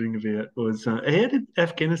was wondering about was how did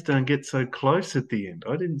Afghanistan get so close at the end?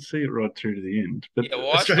 I didn't see it right through to the end. But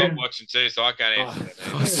I stopped watching too, so I can't answer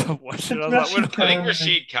that. I stopped watching. I think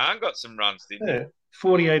Rashid Khan got some runs, didn't he?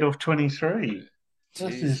 48 off 23.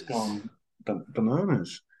 That's just gone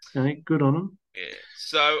bananas. Good on him. Yeah.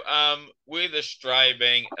 So, with Australia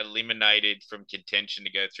being eliminated from contention to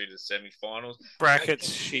go through to the semi-finals, brackets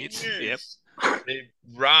shit. Yep. the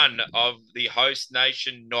run of the host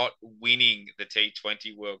nation not winning the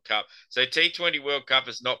T20 World Cup. So T20 World Cup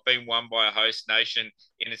has not been won by a host nation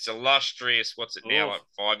in its illustrious, what's it now, like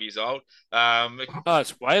 5 years old?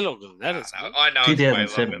 It's way longer than that, isn't it? I know it's way longer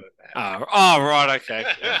 2007. than that. Right, okay.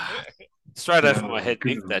 Straight over my head,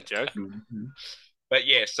 Good Nick, one. that joke. But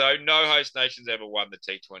yeah, so no host nations ever won the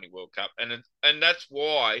T20 World Cup. And that's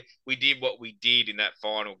why we did what we did in that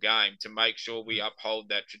final game, to make sure we uphold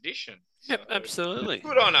that tradition. Yep, So, absolutely.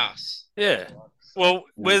 good on us. Yeah. Well,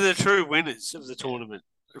 we're the true winners of the tournament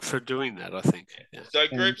for doing that, I think. Yeah. So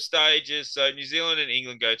group stages. So New Zealand and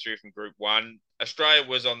England go through from Group 1. Australia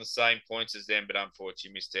was on the same points as them, but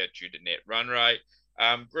unfortunately missed out due to net run rate.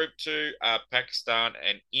 Group 2, Pakistan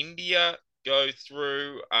and India go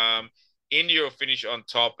through. India will finish on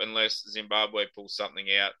top unless Zimbabwe pulls something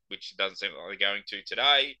out, which doesn't seem like they're going to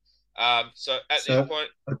today. So at this point,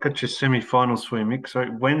 I've got your semi-final swim, Mick. So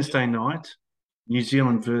Wednesday night, New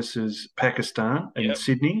Zealand versus Pakistan in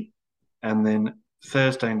Sydney, and then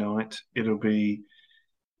Thursday night it'll be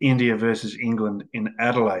India versus England in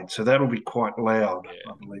Adelaide. So that'll be quite loud.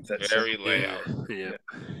 I believe that's very loud. Yeah.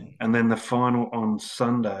 And then the final on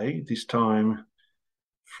Sunday, this time,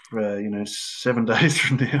 7 days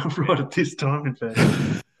from now, right at this time, in fact,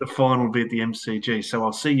 the final will be at the MCG. So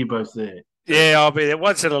I'll see you both there. Yeah, I'll be there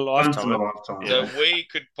once in a Once lifetime. in a lifetime. So we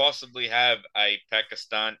could possibly have a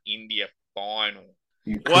Pakistan-India final.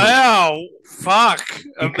 Wow, fuck.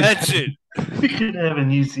 Imagine. We could have a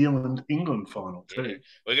New Zealand-England final too. Yeah.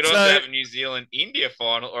 We could also have a New Zealand-India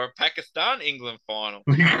final or a Pakistan-England final.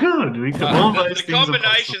 We could. All those The things are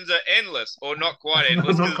combinations are endless, or not quite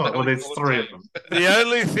endless. Not quite. Well, there's 3 of them. The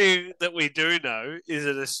only thing that we do know is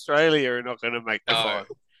that Australia are not going to make the final.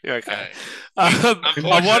 Okay.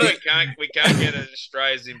 Unfortunately, we can't get an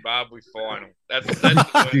Australia-Zimbabwe final. That's the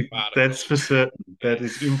worst part of it. That's for certain. That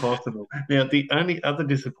is impossible. Now, the only other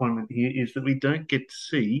disappointment here is that we don't get to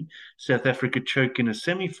see South Africa choke in a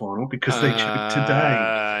semi-final because they choked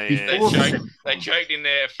today. Yeah. They choked in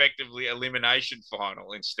their effectively elimination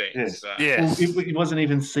final instead. Yes. So. Yes. Well, it wasn't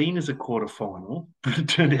even seen as a quarter-final, but it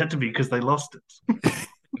turned out to be because they lost it.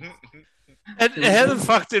 And how the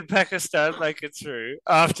fuck did Pakistan make it through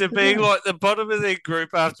after being like the bottom of their group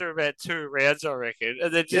after about 2 rounds, I reckon,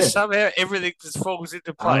 and then just somehow everything just falls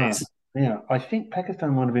into place? Yeah, I think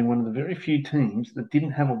Pakistan might have been one of the very few teams that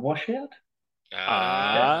didn't have a washout.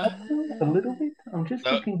 A little bit. I'm just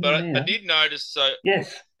looking here now. I did notice. So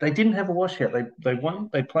yes, they didn't have a washout. They won.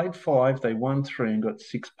 They played 5. They won 3 and got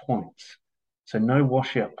 6 points. So no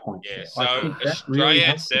washout points. Yeah, there. so Australia really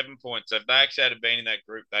had 7 points. So if they actually had been in that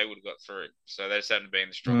group, they would have got through. So they just hadn't been in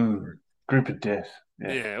the strong group. Group of death.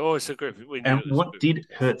 Yeah, it's a group. And what did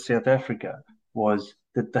hurt South Africa was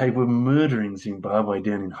that they were murdering Zimbabwe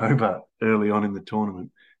down in Hobart early on in the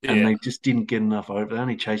tournament. And they just didn't get enough over. They're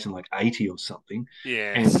only chasing like 80 or something.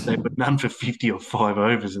 Yeah. And they were none for 50 or 5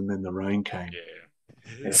 overs, and then the rain came.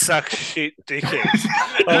 Suck shit, dickheads.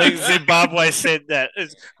 I think Zimbabwe said that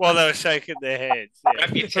while they were shaking their heads.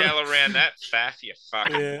 Wrap your towel around that faff, you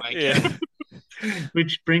fucking wanker.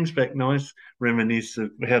 Which brings back nice reminisce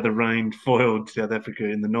of how the rain foiled South Africa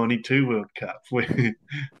in the '92 World Cup, where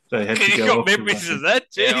they had to go. You got memories of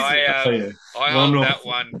that, Jesus. I hold that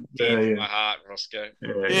one dear to my heart, Roscoe.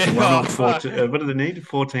 Off 14, what did they need?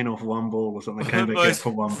 14 off 1 ball or something. They came back out for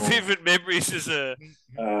 1 ball. Vivid memories as a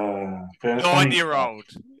 9-year-old.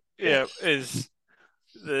 Yeah, is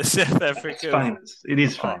the South Africa. It's famous. It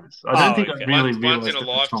is famous. I don't think I really realised once in a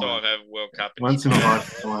lifetime have a World Cup. Once in a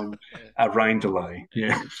lifetime, a rain delay.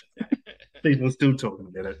 Yeah, people are still talking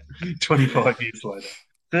about it. 25 years later,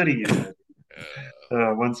 30 years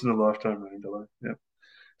later. Once in a lifetime rain delay. Yeah,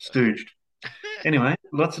 stooged. Anyway,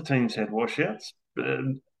 lots of teams had washouts.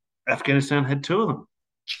 Afghanistan had 2 of them.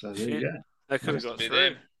 So there you go. They could have got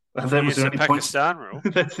through. That was the only Pakistan rule.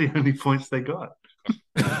 That's the only points they got.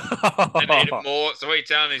 They needed more. So what you're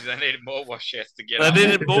telling me is they needed more washouts to get. They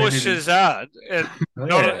needed more Shazad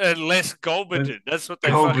and less Golberdin. That's what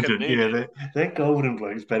they fucking needed. Yeah, that Golberdin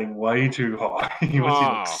bloke's batting way too high. He was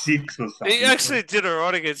like 6 or something. He actually did all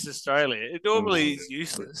right against Australia. Normally he's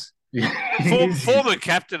useless. Yeah, former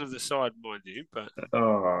captain of the side, mind you, but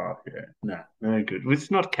no good. Well,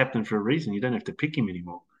 it's not captain for a reason. You don't have to pick him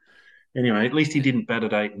anymore. Anyway, at least he didn't bat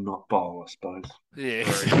at 8 and not bowl, I suppose. Yeah,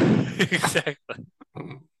 exactly.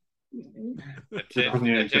 It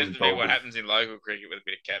tends to be what happens in local cricket with a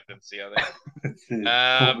bit of captaincy, I think.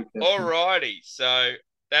 Alrighty, so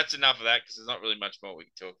that's enough of that because there's not really much more we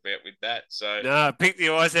can talk about with that. So no, pick the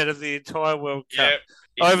eyes out of the entire World Cup.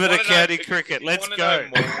 Over to county cricket. Let's go.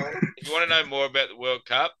 If you want to know more about the World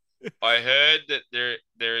Cup, I heard that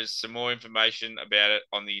there is some more information about it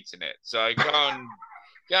on the internet. So go and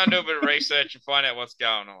do a bit of research and find out what's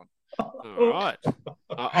going on. All right.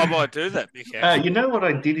 I might do that, Mick, actually. You know what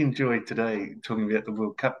I did enjoy today, talking about the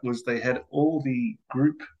World Cup, was they had all the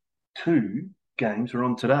Group 2 games were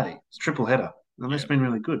on today. It's triple header. And that's been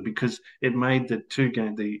really good because it made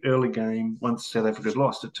the early game, once South Africa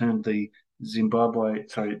lost, it turned the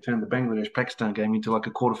Bangladesh-Pakistan game into like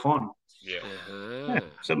a quarterfinal. Yeah. Yeah,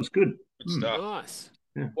 so it was good. Good stuff. Nice.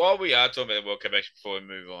 Yeah. While we are talking about the World Cup, actually, before we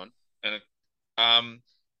move on, and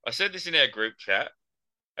I said this in our group chat,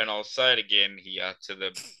 and I'll say it again here to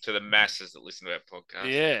the masses that listen to our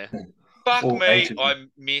podcast. Yeah. Fuck All me, 8 of them. I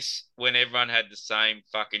miss when everyone had the same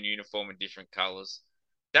fucking uniform in different colours.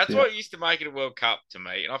 That's Yeah. what used to make it a World Cup to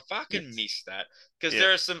me, and I fucking Yes. miss that because Yeah.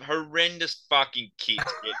 there are some horrendous fucking kids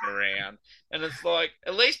getting around, and it's like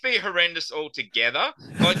at least be horrendous all together.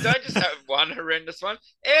 Like don't just have one horrendous one.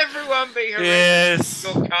 Everyone be horrendous Yes.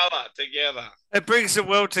 your colour together. It brings the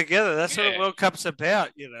world together. That's what Yeah. a World Cup's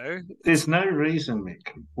about, you know. There's no reason,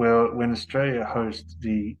 Mick. Well, when Australia hosts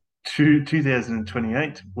the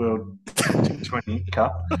 2028 World T20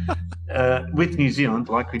 Cup with New Zealand,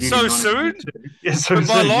 like we did So in soon? 1992. Yes, so But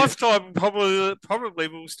my soon, yes. lifetime probably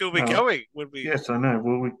will still be Oh. going when we. Yes, I know.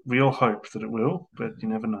 Well, we all hope that it will, but you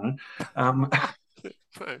never know. Oh,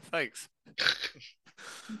 thanks.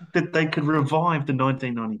 That they could revive the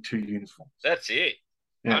 1992 uniforms. That's it.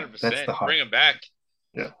 Yeah, 100%. that's the hope. Bring them back.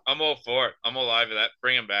 Yeah. I'm all for it. I'm all over that.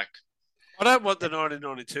 Bring them back. I don't want the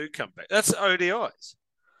 1992 comeback. That's ODIs.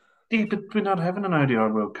 Yeah, but we're not having an ODI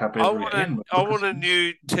World Cup I ever want again. a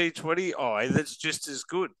new T20I that's just as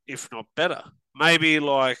good, if not better. Maybe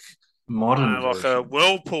like modern like a version.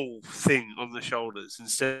 whirlpool thing on the shoulders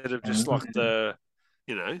instead of just like the,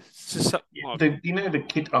 it's just something like The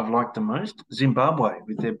kit I've liked the most? Zimbabwe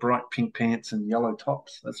with their bright pink pants and yellow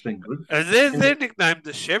tops. That's been good. and they're nicknamed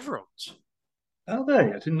the chevrons. Are they?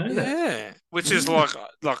 I didn't know that. Yeah, which is like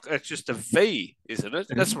it's just a V, isn't it?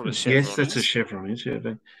 That's what a chevron Yes, that's is. a chevron, is yeah.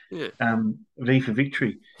 Yeah. V for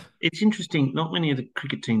victory. It's interesting. Not many of the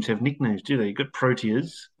cricket teams have nicknames, do they? You've got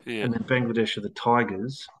Proteas, Yeah. and then Bangladesh are the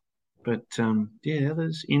Tigers. But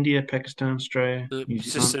others: India, Pakistan, Australia, New It's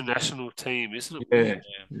just a Zealand. national team, isn't it?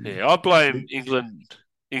 Yeah. Yeah, I blame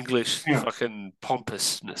English Yeah. fucking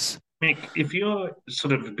pompousness. Mick, if you're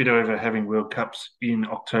sort of a bit over having World Cups in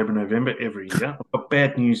October, November every year, I've got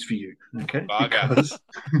bad news for you, okay? Bugger. Because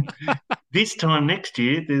this time next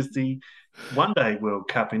year, there's the One-Day World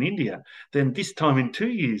Cup in India. Then this time in 2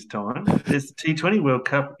 years' time, there's the T20 World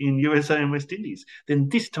Cup in USA and West Indies. Then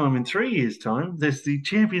this time in 3 years' time, there's the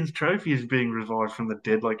Champions Trophy is being revived from the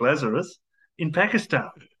dead like Lazarus in Pakistan.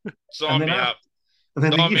 Sign And then me after- up. And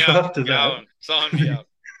then the Sign me year up. after Go that, on. Sign me up.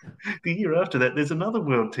 the year after that, there's another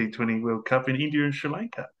World T20 World Cup in India and Sri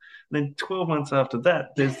Lanka. Then 12 months after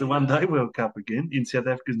that, there's the One-Day World Cup again in South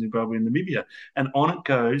Africa, Zimbabwe, and Namibia. And on it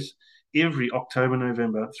goes every October,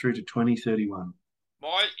 November through to 2031.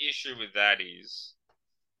 My issue with that is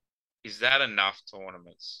that enough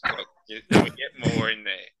tournaments? Like, can we get more in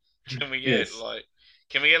there? Can we get Yes. some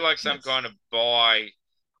Yes. kind of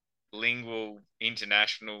bilingual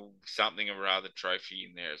international something or other trophy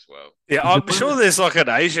in there as well? Yeah, I'm sure there's like an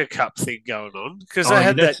Asia Cup thing going on because they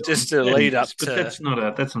had that just to lead up But to. that's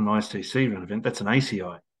not that's an ICC run event. That's an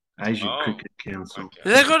ACI, Asian Oh, Cricket Council. Okay.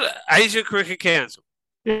 They got Asia Cricket Council.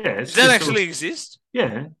 Yeah, Does that actually exist?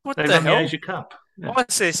 Yeah, What they the run hell? the Asia Cup. Yeah.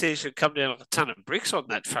 ICC should come down like a ton of bricks on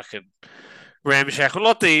that fucking ramshackle.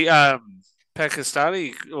 Not the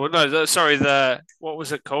Pakistani, or no, sorry, what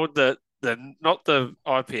was it called? The not the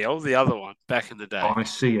IPL, the other one back in the day.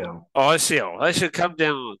 ICL. ICL. They should come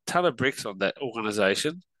down on a ton of bricks on that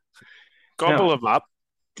organisation. Gobble them up.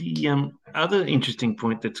 The other interesting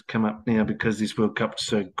point that's come up now because this World Cup's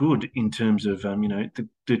so good in terms of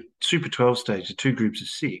the Super 12 stage, the two groups of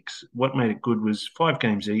 6. What made it good was 5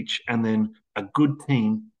 games each, and then a good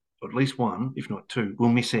team, or at least one, if not 2, will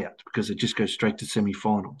miss out because it just goes straight to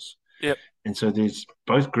semi-finals. Yep. And so there's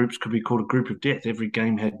both groups could be called a group of death. Every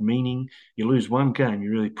game had meaning. You lose one game, you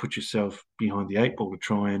really put yourself behind the 8 ball to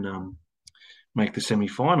try and make the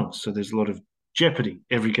semi-finals. So there's a lot of jeopardy.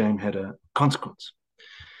 Every game had a consequence.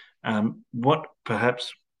 What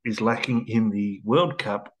perhaps is lacking in the World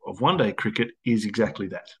Cup of one-day cricket is exactly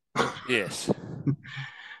that. Yes.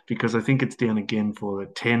 Because I think it's down again for a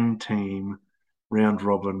 10-team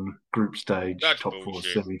round-robin group stage That's top 4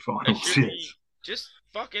 bullshit. semi-finals. It should be Yes. just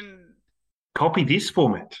fucking, Copy this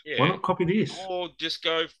format. Yeah. Why not copy this? or just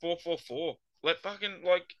go 4-4-4. Let fucking,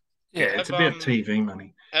 like, Yeah, it's about TV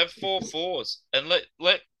money. Have 4-4s and let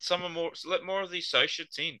more of the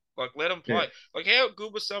associates in. Like let them play. Yeah. Like how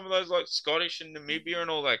good were some of those like Scottish and Namibia and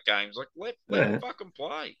all that games? Like let them fucking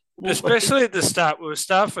play. Well, Especially at the start, we were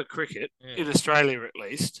starved for cricket Yeah. in Australia at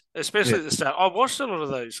least. Especially at the start, I watched a lot of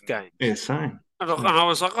those games. Yeah, same. And I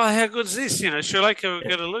was like, oh, how good is this? Sri Lanka are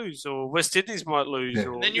going to lose, or West Indies might lose. Yeah.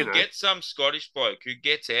 Or, And then you'll get some Scottish bloke who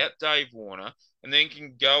gets out Dave Warner and then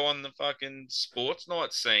can go on the fucking sports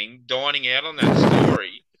night scene, dining out on that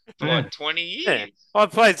story for like 20 years. Yeah. I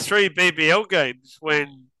played 3 BBL games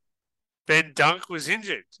when Ben Dunk was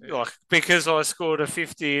injured, because I scored a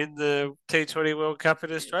 50 in the T20 World Cup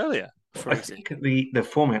in Australia. I think the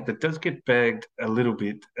format that does get bagged a little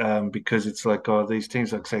bit because it's like, these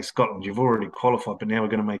teams like, say, Scotland, you've already qualified, but now we're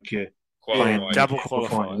going to make you play in double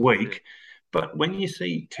qualifying week. Yeah. But when you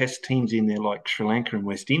see test teams in there like Sri Lanka and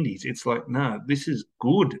West Indies, it's like, no, this is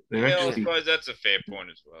good. I suppose that's a fair point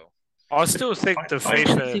as well. I still think the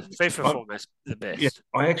FIFA format's the best. Yeah,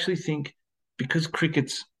 I actually think because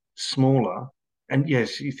cricket's smaller, and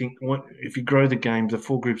yes, you think if you grow the game, the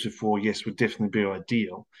 4 groups of 4, yes, would definitely be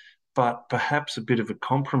ideal. But perhaps a bit of a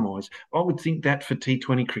compromise. I would think that for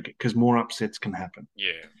T20 cricket, because more upsets can happen.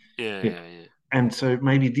 Yeah. And so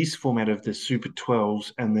maybe this format of the Super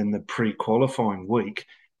 12s and then the pre-qualifying week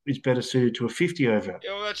is better suited to a 50 over.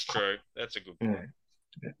 Yeah, well, that's true. That's a good point.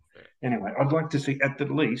 Yeah. Anyway, I'd like to see at the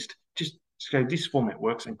least just go, this format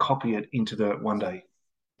works, and copy it into the one day.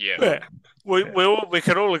 Yeah. We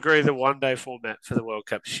can all agree the one day format for the World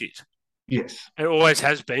Cup shit. Yes. It always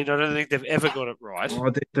has been. I don't think they've ever got it right.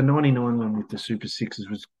 The 99 one with the Super Sixes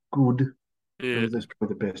was good. Yeah. That's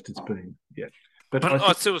probably the best it's been. Yeah. But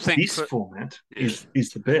I still think this format is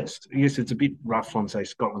the best. Yes, it's a bit rough on, say,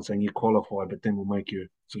 Scotland saying you qualify, but then we'll make you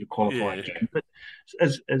sort of qualify again. But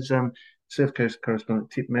as Surf Coast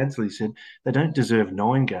correspondent Tip Madsley said, they don't deserve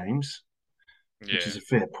 9 games, which is a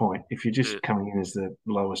fair point. If you're just coming in as the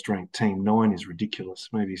lowest ranked team, 9 is ridiculous.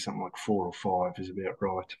 Maybe something like 4 or 5 is about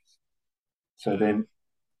right. So then,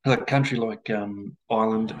 a country like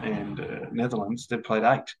Ireland and Netherlands, they've played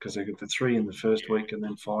 8 because they got the 3 in the first week and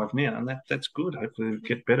then 5 now, and that's good. Hopefully, they'll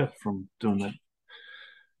get better from doing that.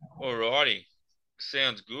 All righty,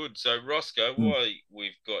 sounds good. So Roscoe, while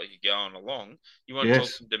we've got you going along, you want to talk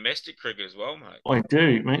some domestic cricket as well, mate? I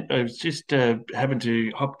do, mate. I was just having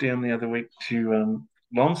to hop down the other week to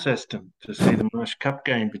Launceston to see the Marsh Cup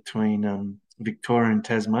game between Victoria and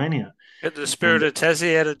Tasmania. At the Spirit of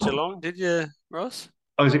Tassie out of Geelong, did you, Ross?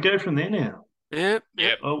 Oh, does it go from there now? Yep.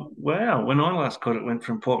 Oh, wow. When I last caught it, went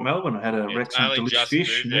from Port Melbourne. I had a Wrexham delicious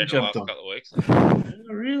fish and then jumped on. Couple of weeks.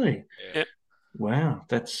 Oh, really? Yeah. Wow,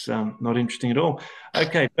 that's not interesting at all.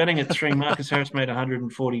 Okay, batting at 3, Marcus Harris made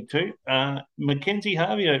 142. Mackenzie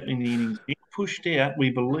Harvey opening the innings. He pushed out,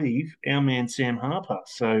 we believe, our man Sam Harper.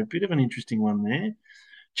 So a bit of an interesting one there.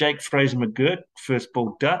 Jake Fraser McGurk, first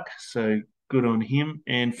ball duck. So good on him.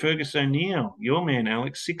 And Fergus O'Neill, your man,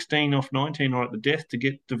 Alex, 16 off 19 right at the death to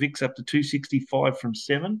get the Vicks up to 265 from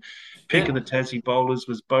 7. Pick of the Tassie bowlers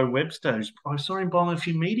was Bo Webster. I saw him bowling a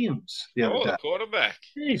few mediums the other day. The quarterback.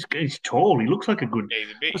 Yeah, he's tall. He looks like a good...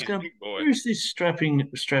 Yeah, he's a big boy. Who's this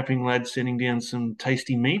strapping lad sending down some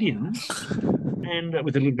tasty mediums and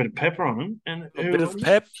with a little bit of pepper on him? And a bit of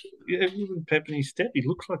pep? Yeah, a little bit of pep in his step. He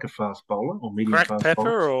looks like a fast bowler or medium cracked fast pepper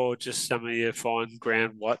bowler. Or just some of your fine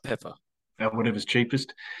ground white pepper? Whatever's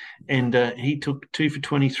cheapest. And he took 2 for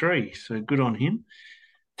 23, so good on him.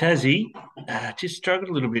 Tassie just struggled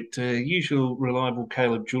a little bit. Usual reliable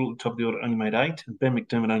Caleb Jewell at the top of the order only made 8, and Ben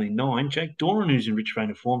McDermott only 9. Jake Doran, who's in rich vein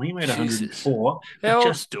of form, he made 104. How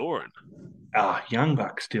old's Doran? Young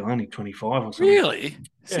buck still, only 25 or something. Really?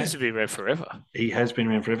 Seems to be around forever. He has been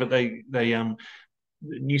around forever. They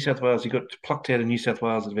New South Wales, he got plucked out of New South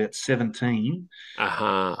Wales at about 17.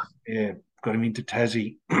 Yeah, got him into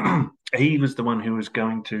Tassie. He was the one who was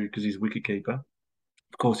going to, because he's wicketkeeper.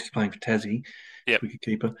 Of course, he's playing for Tassie. Yep.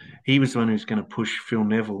 Wicketkeeper. He was the one who's going to push Phil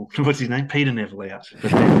Neville. What's his name? Peter Neville out.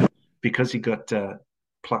 But then, because he got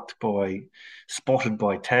spotted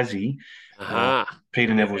by Tassie,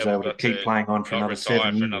 Peter Neville was able to keep playing on for another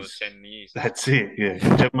 7 years. Another 10 years. That's it,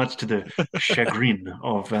 yeah. Much to the chagrin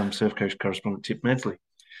of Surf Coast correspondent Tip Madsley.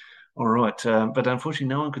 All right, but unfortunately,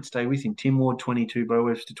 no one could stay with him. Tim Ward, 22, Bo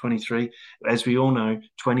Webster, 23. As we all know,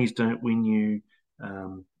 20s don't win you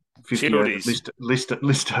 50 over list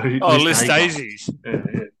daisies.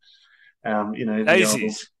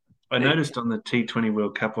 Daisies. I noticed on the T20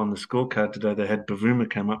 World Cup on the scorecard today, they had Bavuma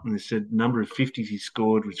come up and they said number of 50s he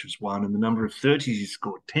scored, which was 1, and the number of 30s he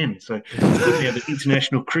scored 10. So it's good now that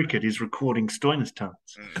international cricket is recording Stoinis tons.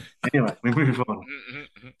 Anyway, we move on.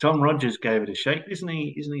 Tom Rogers gave it a shake, isn't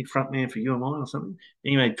he? Isn't he front man for UMI or something?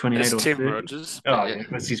 He made 28 That's or Tim 30. Rogers. Oh, yeah,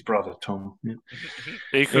 that's his brother, Tom. Yeah.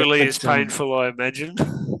 Equally Yeah, as but, painful, I imagine.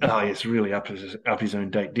 Oh, yes, really up his own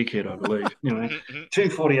date dickhead, I believe. Anyway,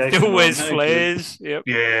 248. Still wears flares. Yep.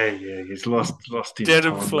 Yeah, he's lost his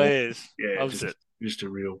Denim time. flares. Yeah, Loves it. Just a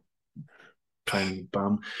real pain in the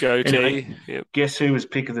bum. Goatee. Anyway, yep. Guess who was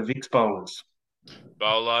pick of the Vicks bowlers?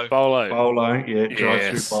 Bolo. Bolo, yeah,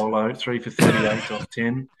 drive through Bolo, 3 for 38 off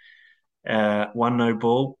 10. 1 no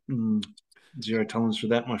ball. 0 tolerance for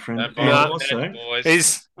that, my friend. Also,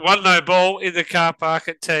 he's 1 no ball in the car park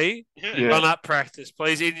at T. Run up practice,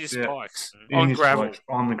 please, in your spikes. On gravel. Spikes,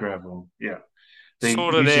 on the gravel, yeah.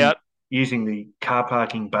 Sort it out. Using the car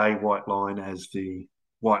parking bay white line as the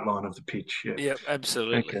white line of the pitch. Yeah. Yep,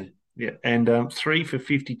 absolutely. Okay. Yeah, and 3 for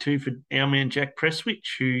 52 for our man Jack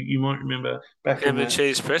Prestwich, who you might remember back in the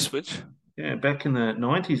Prestwich. Yeah, back in the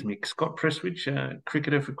 90s, Mick. Scott Prestwich,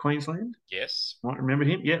 cricketer for Queensland. Yes. Might remember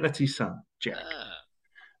him. Yeah, that's his son, Jack.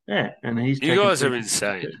 Yeah, and he's... You guys are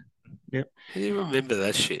insane. Yep. How do you remember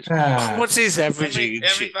that shit? What's his averaging?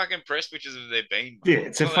 How many fucking Prestwiches have there been? Yeah,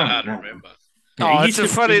 it's a funny hard to remember. Yeah, it's a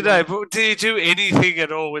funny name. But did he do anything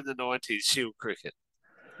at all in the 90s, Shield cricket?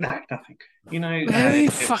 No, nothing. You know, how the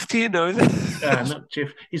fuck do you know that? Not Jeff.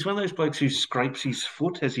 He's one of those blokes who scrapes his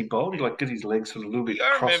foot as he bowled. He got his legs sort of a little bit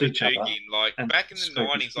cross each other. Back in the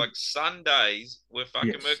 90s, like Sundays were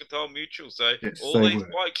fucking Mercantile Mutual. So all these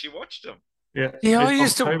blokes, you watched them. Yeah, I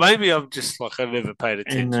used to. Maybe I'm just like I never paid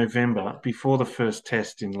attention. In November, before the first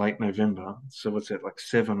test in late November. So what's that? Like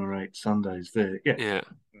 7 or 8 Sundays there. Yeah.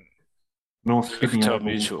 North Sydney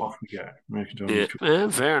Mutual. Off we go. Yeah,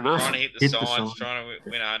 fair enough. Trying to hit the signs, trying to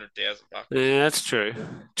win $100,000. Yeah, that's true.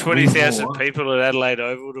 20,000 people at Adelaide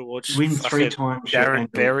Oval to watch. Win 3 times.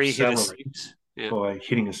 Darren Berry hit a 6 by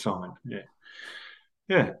hitting a sign.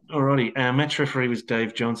 Yeah. Alrighty. Match referee was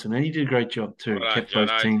Dave Johnson, and he did a great job too. Kept both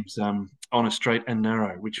teams on a straight and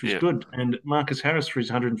narrow, which was good. And Marcus Harris for his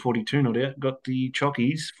 142 not out got the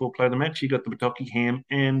chockies for play of the match. He got the Bataki ham,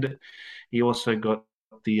 and he also got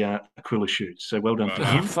the Aquila shoots. So well done for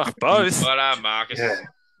him. Fuck both. Well done, Marcus.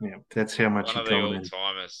 Yeah, that's how much one of the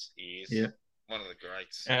all-timers he is. Yeah. One of the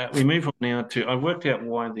greats. We move on now to... I worked out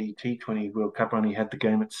why the T20 World Cup only had the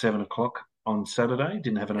game at 7 o'clock on Saturday.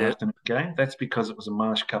 Didn't have an afternoon game. That's because it was a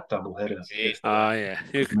Marsh Cup doubleheader. Oh, yeah.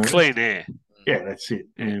 Clean air. Yeah, that's it.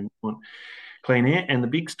 Clean air. And the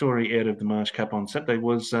big story out of the Marsh Cup on Saturday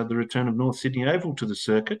was the return of North Sydney Oval to the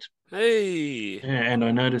circuit. Hey! Yeah, and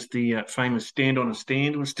I noticed the famous stand on a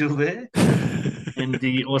stand was still there. And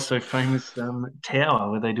the also famous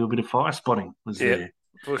tower where they do a bit of fire spotting was there.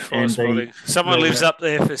 Bushfire spotting. Someone lives up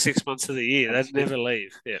there for 6 months of the year. They'd never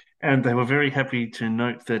leave. Yeah. And they were very happy to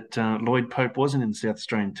note that Lloyd Pope wasn't in the South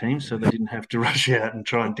Australian team, so they didn't have to rush out and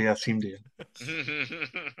try and douse him down.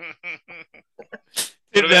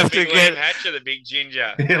 Didn't have to get Liam Hatcher, the big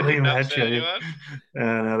ginger. Liam Hatcher.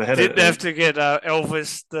 Didn't have to get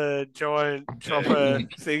Elvis, the giant chopper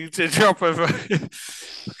thing, to drop a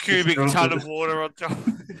cubic ton of water on top.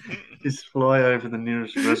 Just fly over the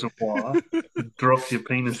nearest reservoir, and drop your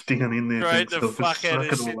penis down in there. Straight the fuck out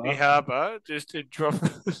of Sydney Harbour, just to drop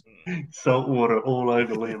salt water all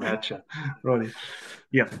over Liam Hatcher. Righty.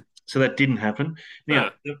 Yeah. So that didn't happen.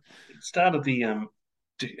 Now, the start of the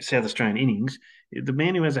South Australian innings, the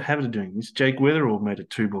man who has a habit of doing this, Jake Weatherall, made a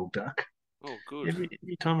 2-ball duck. Oh, good.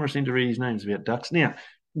 Every time I seem to read his names about ducks. Now,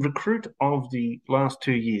 recruit of the last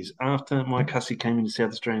 2 years, after Mike Hussey came into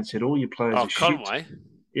South Australia and said, all your players are Conway. shit.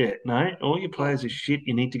 Yeah, no, all your players are shit.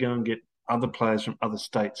 You need to go and get other players from other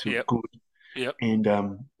states who are good. Yep. And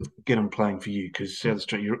get them playing for you, because South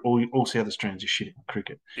Australia, all South Australians are shit at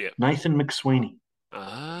cricket. Yep. Nathan McSweeney.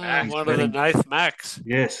 One of the Nath Max.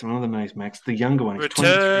 Yes, one of the Nath Max, the younger one.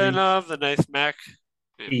 Return of the Nath Mac.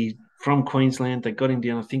 He's from Queensland. They got him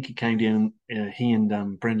down. I think he came down. He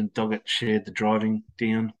and Brendan Doggett shared the driving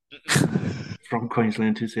down from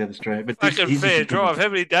Queensland to South Australia. But fucking fair drive. How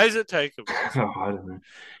many days it take them? I don't know.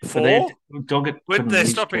 4? Doggett. When they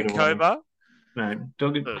stop in Cobar? No,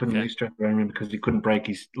 Doggett couldn't leave straight away, remember, because he couldn't break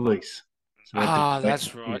his lease. So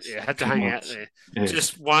that's right. Yeah, had to hang out there. Yeah.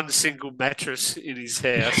 Just one single mattress in his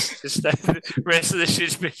house. Just the rest of the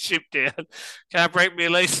shit's been shipped down. Can't break me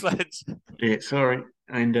lease, lads. Yeah, sorry.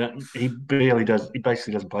 And he barely does. He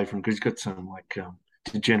basically doesn't play for him because he's got some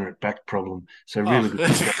degenerate back problem. So really good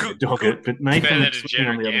to dog it. But Nathan Better than a McSweeney,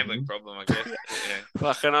 on degenerate the other gambling hand, problem, I guess. Yeah.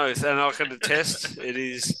 Fucking oath. And I can attest it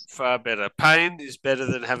is far better. Pain is better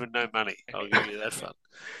than having no money. I'll give you that fun.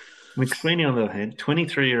 McSweeney, on the other hand,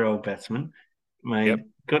 23-year-old batsman,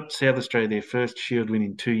 got South Australia their first Shield win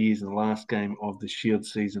in 2 years in the last game of the Shield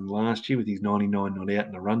season last year with his 99 not out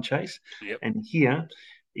in a run chase. Yep. And here,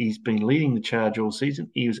 he's been leading the charge all season.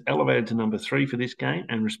 He was elevated to number 3 for this game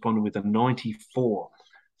and responded with a 94.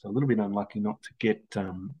 So a little bit unlucky not to get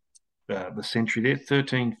the century there.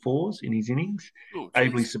 13 fours in his innings,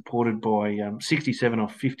 ably supported by 67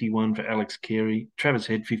 off 51 for Alex Carey, Travis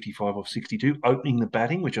Head 55 off 62, opening the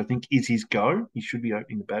batting, which I think is his go. He should be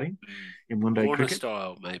opening the batting in one-day cricket.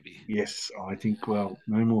 Style, maybe. Yes, I think, well,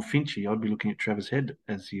 no more Finchy. I'd be looking at Travis Head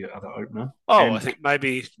as the other opener. I think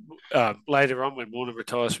maybe later on when Warner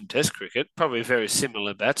retires from Test cricket, probably a very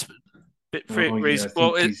similar batsman. But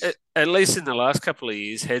at least in the last couple of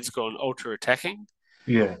years, Head's gone ultra-attacking.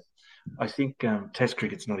 Yeah. I think Test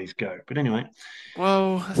cricket's not his go. But anyway.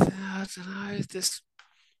 Well, I don't know.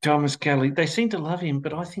 Thomas Kelly, they seem to love him,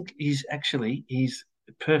 but I think he's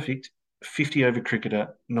perfect 50-over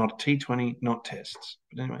cricketer, not T20, not Tests.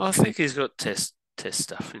 But anyway. I think he's got test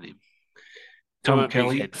stuff in him. Tom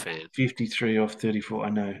Kelly, 53 off 34. I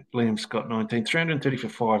know. Liam Scott, 19. 330 for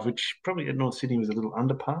 5, which probably at North Sydney was a little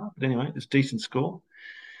under par. But anyway, it's a decent score.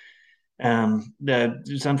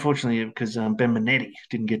 It's unfortunately because Ben Manetti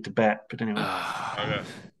didn't get to bat, but anyway. Okay.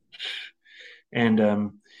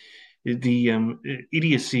 And the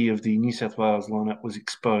idiocy of the New South Wales lineup was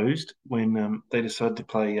exposed when they decided to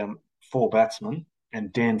play 4 batsmen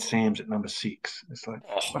and Dan Sams at number 6. It's like,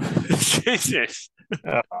 Jesus.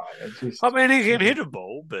 I mean, he can hit a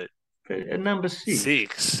ball, but at number 6.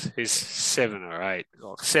 6 is 7 or 8,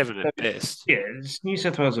 like 7 at best. Yeah, New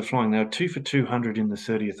South Wales are flying. They were 2 for 200 in the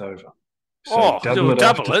 30th over. So double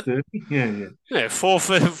it. 30. Yeah. Yeah, 4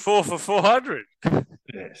 for 400.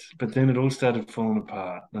 Yes, but then it all started falling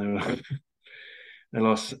apart. They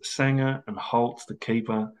lost Sanger and Holtz, the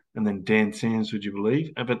keeper, and then Dan Sams, would you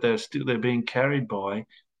believe? But they're being carried by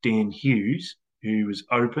Dan Hughes, who was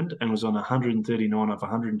opened and was on 139 off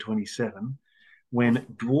 127 when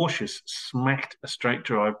Dwarshuis smacked a straight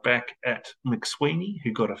drive back at McSweeney,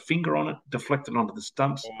 who got a finger on it, deflected onto the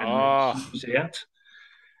stumps, and was out.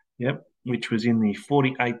 Yep, which was in the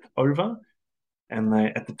 48th over. And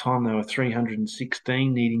at the time, they were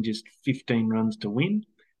 316, needing just 15 runs to win.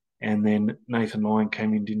 And then Nathan Lyon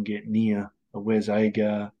came in, didn't get near a Wes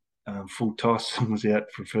Agar full toss, and was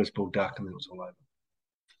out for first ball duck, and then it was all over.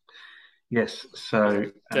 Yes,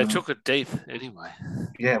 so... They took it deep anyway.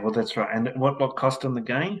 Yeah, well, that's right. And what cost them the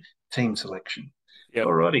game? Team selection. Yep.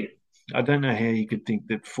 Alrighty. I don't know how you could think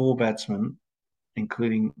that 4 batsmen,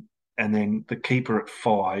 including... And then the keeper at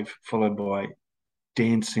 5, followed by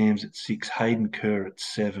Dan Sams at 6, Hayden Kerr at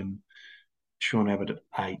 7, Sean Abbott at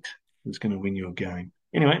 8 was going to win you a game.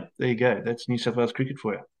 Anyway, there you go. That's New South Wales cricket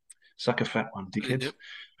for you. Suck a fat one, dickheads. Yep.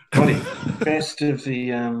 Best of the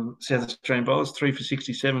South Australian bowlers, 3 for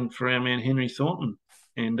 67 for our man Henry Thornton.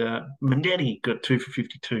 And Manetti got 2 for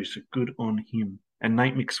 52, so good on him. And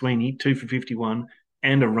Nate McSweeney, 2 for 51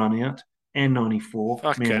 and a run out and 94.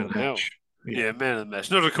 Man of the match. Yeah, man of the match.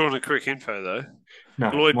 Not according to Crick Info, though. No,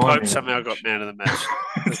 Lloyd Pope somehow got man of the match.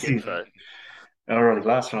 Info. All right,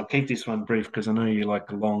 last one. I'll keep this one brief because I know you like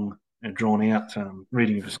the long and drawn out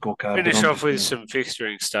reading of a scorecard. Finish off with some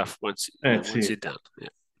fixturing stuff once you're done. Yeah.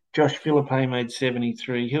 Josh Philippe made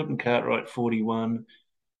 73, Hilton Cartwright 41.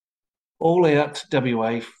 All out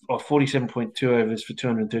WA of 47.2 overs for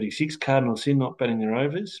 236. Cardinals in not batting their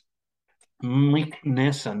overs. Mick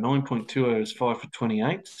Nessa, 9.2 overs, 5 for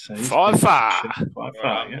 28. So 5 far.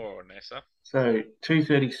 Yeah. More Nessa. So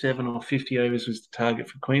 237 or 50 overs was the target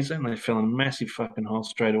for Queensland. They fell in a massive fucking hole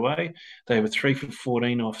straight away. They were 3 for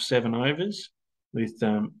 14 off 7 overs with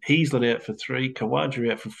Heaslett out for 3,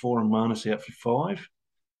 Khawaja out for 4 and Marnus out for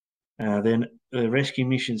 5. Then the rescue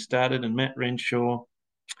mission started and Matt Renshaw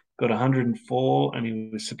got 104 and he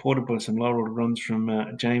was supported by some lower order runs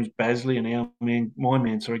from James Basley and my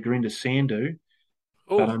man, Gurinder Sandhu. Ooh.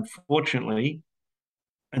 But unfortunately,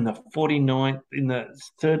 in the 49th, in the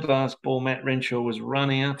third last ball, Matt Renshaw was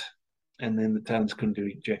run out and then the Titans couldn't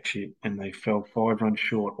do jack shit and they fell 5 runs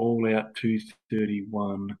short, all out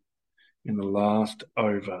 231 in the last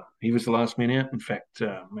over. He was the last man out. In fact,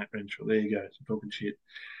 Matt Renshaw, there you go, talking shit.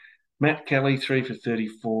 Matt Kelly, 3 for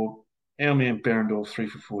 34. Our man Berendorf, 3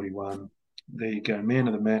 for 41. There you go. Man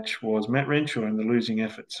of the match was Matt Renshaw in the losing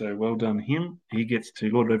effort. So well done him. He gets to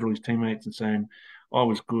lord over his teammates and saying, I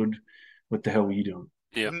was good. What the hell were you doing?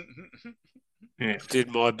 Yeah. Yeah.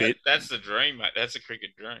 Did my bit. That's the dream, mate. That's a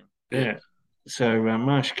cricket dream. Yeah. So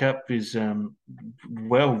Marsh Cup is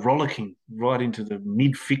well rollicking right into the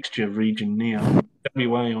mid-fixture region now.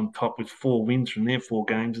 WA on top with 4 wins from their 4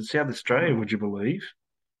 games. And South Australia, would you believe,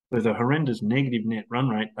 with a horrendous negative net run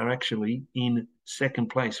rate, are actually in second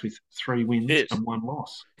place with 3 wins Yes. and 1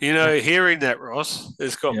 loss. Hearing that, Ross,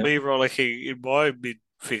 has got Yeah. me rollicking in my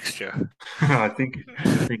mid-fixture. I think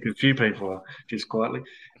a few people are, just quietly.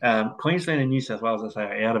 Queensland and New South Wales, I say,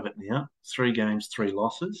 are out of it now. 3 games, 3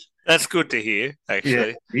 losses. That's good to hear,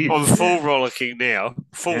 actually. Yeah, I'm full rollicking now,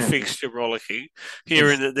 full fixture rollicking,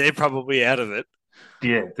 hearing that they're probably out of it.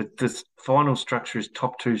 Yeah, the final structure is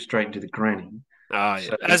top 2 straight into the granny. Oh, yeah.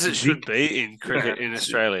 So as it should be in cricket in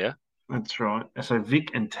Australia. That's right. So Vic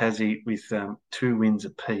and Tassie with 2 wins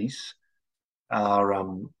apiece are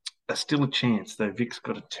still a chance, though Vic's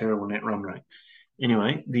got a terrible net run rate.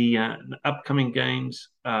 Anyway, the upcoming games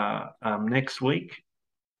are next week,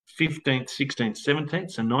 15th, 16th,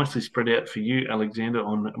 17th. So nicely spread out for you, Alexander,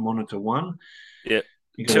 on Monitor 1. Yep.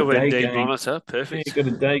 You got a day game. Monitor, perfect. Yeah, you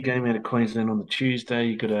got a day game out of Queensland on the Tuesday.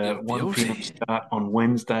 You got a 1 p.m. start on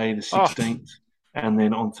Wednesday, the 16th. And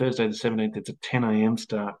then on Thursday, the 17th, it's a 10 a.m.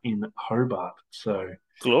 start in Hobart. So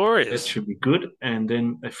glorious. That should be good. And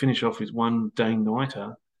then they finish off with one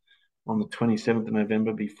day-nighter on the 27th of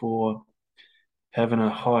November before having a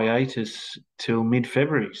hiatus till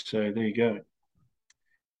mid-February. So there you go.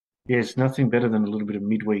 Yes, nothing better than a little bit of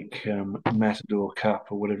midweek Matador Cup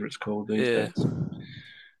or whatever it's called these days.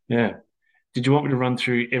 Yeah. Did you want me to run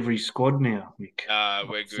through every squad now, Mick?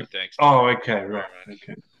 We're good, thanks. Oh, okay, right.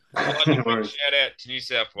 Okay. I'd like to shout out to New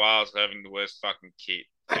South Wales for having the worst fucking kit.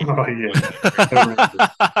 Oh, yeah.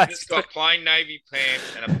 It's got plain navy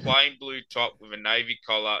pants and a plain blue top with a navy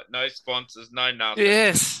collar. No sponsors, no nothing.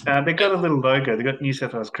 Yes. They got a little logo. They got New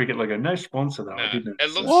South Wales cricket logo. No sponsor, though. No. I didn't.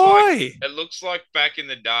 It looks like back in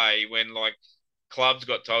the day when, like, clubs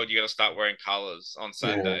got told you got to start wearing colours on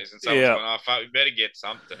Saturdays. And someone's going, oh, fuck, we better get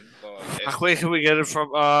something. Where can we get it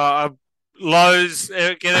from? Lowe's,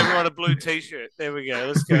 get everyone a blue T-shirt. There we go.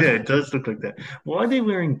 Let's go. Yeah, it does look like that. Why are they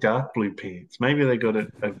wearing dark blue pants? Maybe they got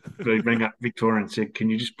they rang up Victoria and said, "Can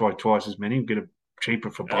you just buy twice as many? We'll get it cheaper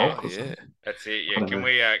for bulk or something." That's it. Yeah,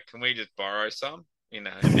 can we just borrow some? You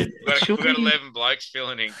know, we've got 11 blokes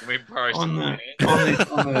filling in. Can we borrow some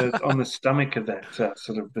on the stomach of that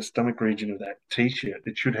sort of the stomach region of that T-shirt?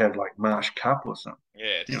 It should have like Marsh Cup or something.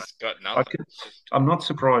 Yeah, it's got nothing. I'm not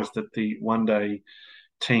surprised that the one-day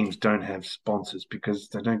teams don't have sponsors because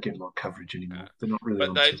they don't get a lot of coverage anymore. They're not really.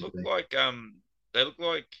 But they look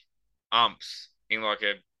like umps in like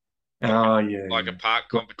a a park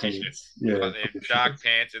competition. Pants. Yeah, like their dark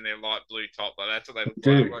pants and their light blue top. Like that's what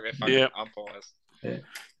they look like. They're fucking umpires. Yeah.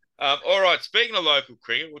 All right. Speaking of local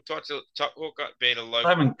cricket, we'll talk about a local. I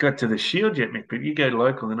haven't got to the Shield yet, Mick. But you go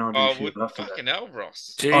local, then I'll do Shield after fucking that. Hell,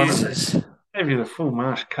 Ross. Jesus. Give you the full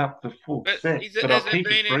Marsh Cup, the full set. Has there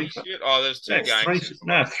been any Shield? Oh, there's 2 games.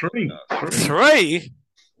 Three. Three?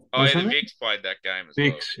 Oh, yeah, the Vicks played that game as well.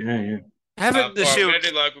 Vicks, yeah. Haven't the Shield? We're going to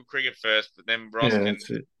do local cricket first, but then Ross can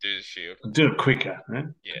do the Shield. Do it quicker, right?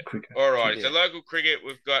 Yeah. Quicker. All right. So local cricket,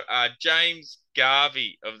 we've got James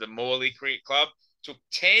Garvey of the Morley Cricket Club. Took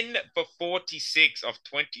 10 for 46 off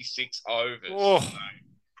 26 overs. Oh. So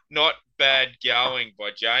not bad going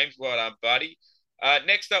by James. Well done, buddy.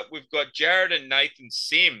 Next up, we've got Jared and Nathan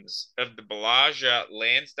Sims of the Bellagio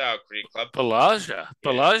Lansdale Cricket Club.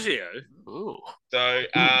 Bellagio? Ooh. So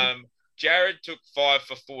Jared took 5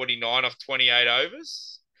 for 49 off 28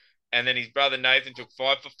 overs. And then his brother Nathan took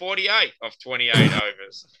 5 for 48 off 28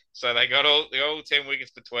 overs. So they got all 10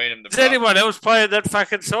 wickets between them. Does anyone else play that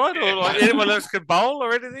fucking side? Or like anyone else can bowl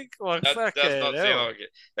or anything? Like, that does not sound like it.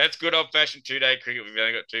 That's good old-fashioned 2-day cricket. We've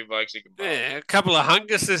only got 2 blokes who can bowl. Yeah, a couple of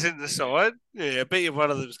Hunguses in the side. Yeah, I bet you one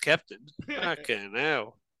of them's captain. Fucking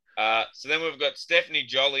hell. So then we've got Stephanie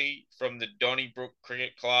Jolly from the Donnybrook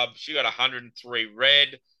Cricket Club. She got 103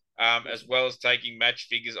 red. As well as taking match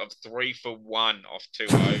figures of 3 for 1 off 2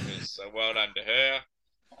 overs. So well done to her.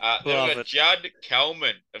 Then we've got Judd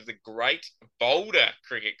Kelman of the Great Boulder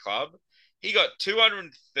Cricket Club. He got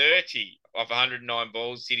 230 off 109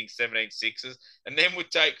 balls, hitting 17 sixes, and then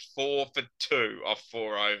would take 4 for 2 off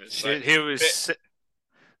 4 overs. So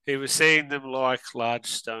he was seeing them like large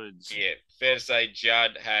stones. Yeah, fair to say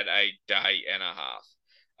Judd had a day and a half.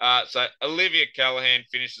 So Olivia Callahan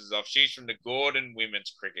finishes off. She's from the Gordon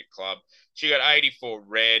Women's Cricket Club. She got 84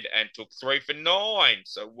 red and took 3 for 9.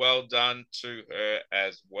 So well done to her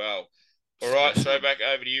as well. All right, so back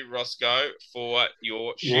over to you, Roscoe, for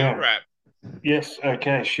your Shield wrap. Yes,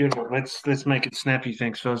 okay, Shield wrap. Let's make it snappy,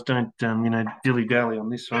 thanks, fellas. Don't dilly dally on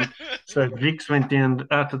this one. So Vicks went down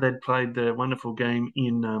after they'd played the wonderful game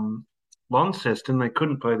in Launceston. They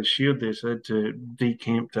couldn't play the Shield there, so they had to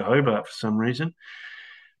decamp to Hobart for some reason.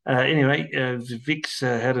 Anyway, the Vicks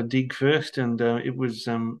had a dig first, and it was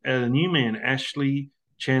a new man, Ashley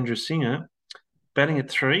Chandrasinghe, batting at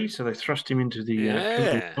 3. So they thrust him into the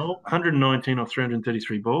Yeah. 119 off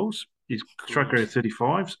 333 balls. His strike rate of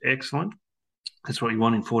 35s, excellent. That's what you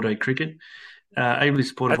want in 4-day cricket. Ably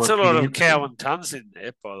supported That's by a lot Peter of Cowan tons in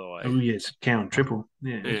there, by the way. Oh, yes, Cowan triple.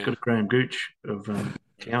 Yeah, he's got a Graham Gooch of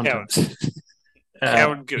Cowan tons.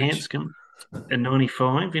 Cowan Gooch. Hanscom at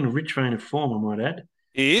 95 in a rich vein of form, I might add.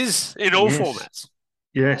 He is in all formats.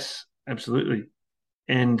 Yes, absolutely.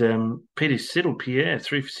 And Peter Siddle Pierre,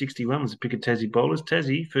 3 for 61 was a pick of Tassie bowlers.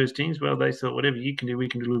 Tassie, first innings, well, they thought whatever you can do, we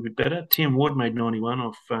can do a little bit better. Tim Ward made 91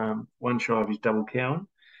 off one shy of his double Cowan.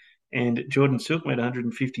 And Jordan Silk made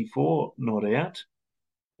 154 not out.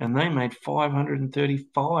 And they made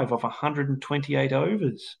 535 off 128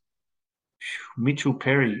 overs. Mitchell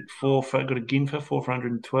Perry, got a Ginfer, 4 for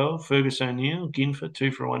 112. Fergus O'Neill, Ginfer,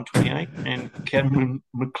 2 for 128. And Cameron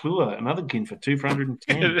McClure, another Ginfer, 2 for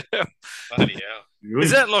 110. Bloody hell.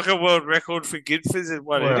 Is that like a world record for Ginfers in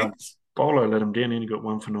one innings? Bolo let him down and he got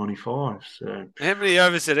 1 for 95. So how many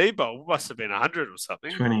overs did he bowl? Must have been 100 or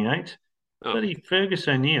something. 28. Bloody Fergus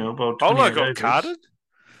O'Neill bowled 28 Bolo got overs. carded?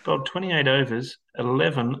 Bowled 28 overs,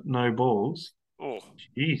 11 no balls. Oh.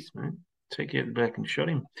 Jeez, man. Took out the back and shot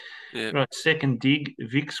him. Yeah. Right, second dig.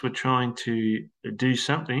 Vicks were trying to do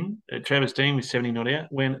something. Travis Dean was 70 not out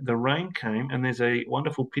when the rain came, and there's a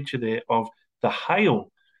wonderful picture there of the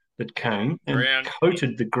hail that came and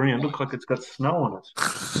coated the ground. Looked like it's got snow on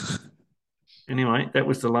it. Anyway, that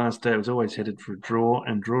was the last day. It was always headed for a draw,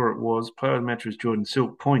 and draw it was. Player of the match was Jordan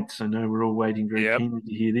Silk. Points. I know we're all waiting very keenly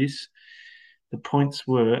to hear this. The points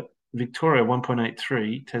were Victoria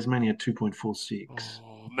 1.83, Tasmania 2.46.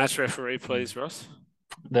 Match referee, please, Ross.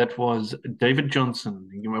 That was David Johnson.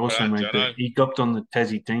 He also he got on the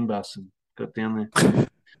Tassie team bus and got down there.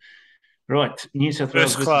 Right, New South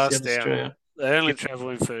Wales first class South down. Australia. They only travel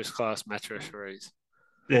in first class match referees.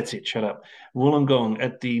 That's it. Shut up. Wollongong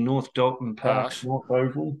at the North Dalton Park, North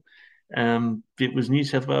Oval. It was New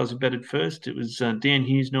South Wales who batted first. It was Dan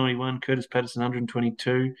Hughes 91, Curtis Patterson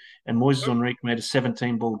 122, and Moises Henrique made a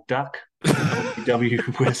 17-ball duck.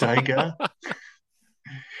 WW Wes Agar.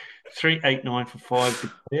 389 for 5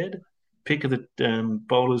 declared. Pick of the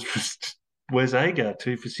bowlers was Wes Agar,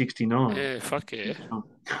 2 for 69. Yeah, fuck yeah.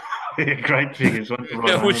 Great figures.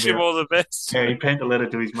 I wish him all the best. Yeah, he penned a letter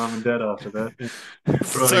to his mum and dad after that. Right,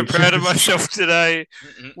 so proud of myself today.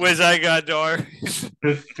 Wes Agar diaries.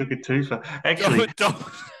 Took it too far. Actually,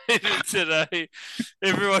 today,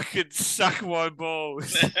 everyone can suck my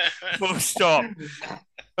balls. Full stop.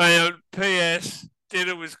 And P.S.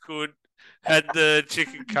 Dinner was good. Had the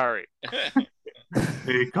chicken curry.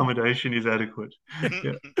 The accommodation is adequate.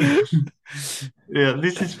 Yeah,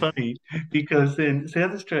 this is funny because then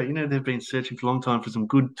South Australia, they've been searching for a long time for some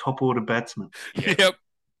good top order batsmen. Yep.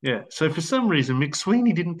 Yeah. So for some reason,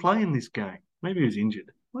 McSweeney didn't play in this game. Maybe he was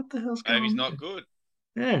injured. What the hell's going on? Maybe he's not good.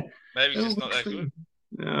 Yeah. Maybe he's just not that good.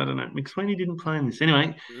 I don't know. McSweeney didn't play in this.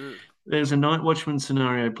 Anyway, there's a night watchman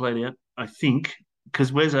scenario played out, I think,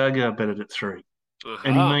 because Wes Agar batted at 3.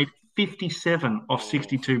 And he made 57 off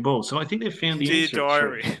 62 balls. So I think they've found the answer.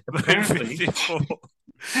 Diary. Apparently.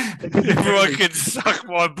 Everyone can suck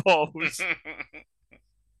my balls.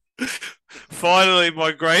 Finally,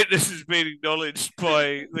 my greatness has been acknowledged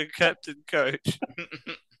by the captain coach.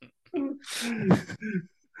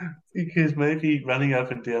 Because maybe running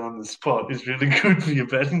up and down on the spot is really good for your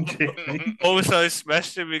batting technique. Also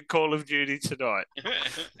smashed him in Call of Duty tonight.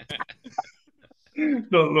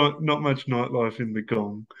 Not much nightlife in the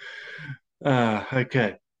Gong.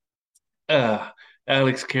 Okay.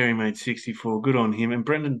 Alex Carey made 64. Good on him. And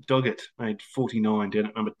Brendan Doggett made 49 down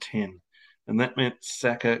at number 10. And that meant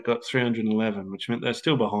Saka got 311, which meant they're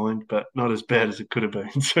still behind, but not as bad as it could have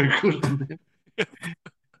been. So good on them.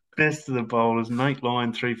 Best of the bowlers. Nate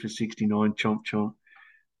Lyon, 3 for 69. Chomp, chomp.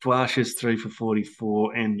 Flashes, 3 for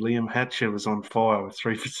 44. And Liam Hatcher was on fire with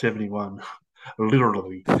 3 for 71.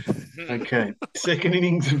 Literally. Okay. Second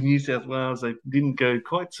innings of New South Wales, they didn't go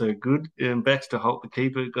quite so good. Baxter Holt, the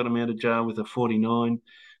keeper, got him out of jail with a 49.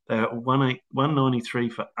 They were 193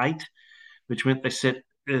 for 8, which meant they set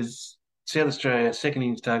as South Australia second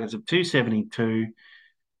innings targets of 272.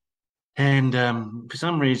 And for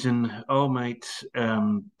some reason, old mate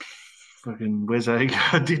fucking Wes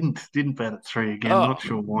Agar didn't bat at 3 again. Not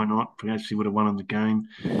sure why not. Perhaps he would have won in the game.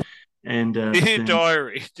 And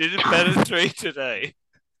diary didn't bat at 3 today.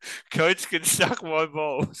 Coach can suck my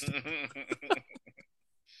balls.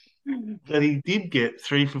 That he did get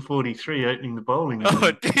 3 for 43 opening the bowling.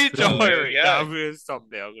 Oh, did Oh, there I? you go. No, I'm going to stop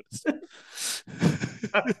now. I'm going to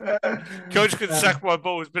stop. Coach can suck my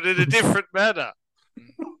balls, but in a different manner.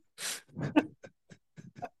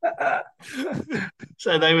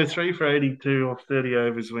 So they were 3 for 82 off 30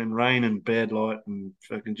 overs when rain and bad light and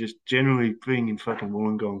fucking just generally being in fucking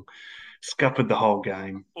Wollongong scuppered the whole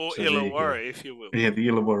game. Or So there you go. Illawarra, if you will. Yeah, the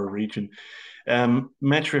Illawarra region.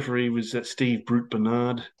 Match referee was Steve Brute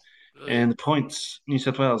Bernard. And the points, New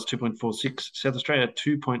South Wales 2.46, South Australia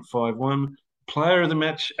 2.51. Player of the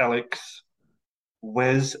match, Alex,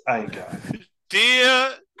 Wes Agar.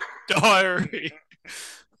 Dear diary,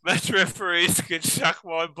 match referees can suck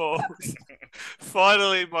my balls.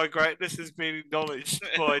 Finally, my greatness has been acknowledged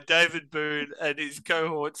by David Boone and his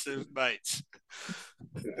cohorts of mates.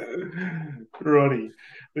 Roddy,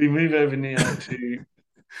 we move over now to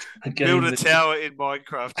Build a tower in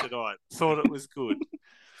Minecraft tonight. Thought it was good.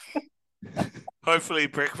 Hopefully,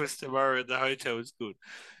 breakfast tomorrow in the hotel is good.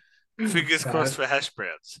 Fingers crossed for hash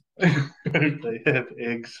browns. They have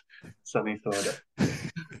eggs, sunny side up.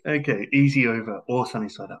 Okay, easy over or sunny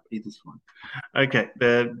side up, either's fine. Okay,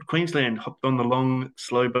 Queensland hopped on the long,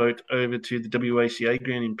 slow boat over to the WACA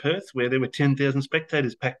ground in Perth, where there were 10,000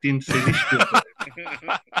 spectators packed in to see this field.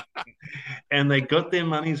 And they got their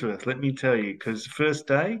money's worth, let me tell you, because first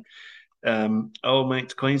day, old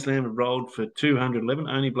mates Queensland rolled for 211.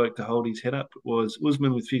 Only bloke to hold his head up was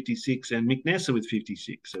Usman with 56 and Mick Nessa with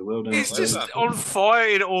 56. So well done. He's just on fire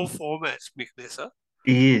in all formats, Mick Nessa.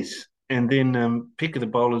 He is. And then pick of the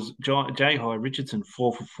bowlers, Jay High Richardson,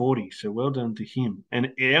 4 for 40. So well done to him.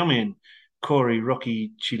 And our man, Corey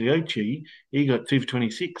Rocky Chiliochi, he got 2 for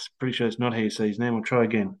 26. Pretty sure it's not how you say his name. I'll try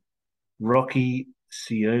again. Rocky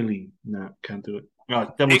Cioli. No, can't do it.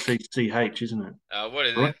 Oh, double CCH, isn't it? What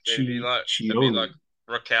is it? It'd be like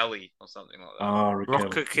Rockali or something like that. Oh,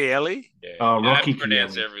 Rockali? Yeah. Oh, Rocky. You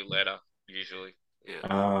pronounce every letter, usually.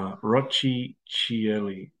 Yeah. Rocci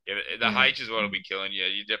Cioli. Yeah, but the H is what will be killing you.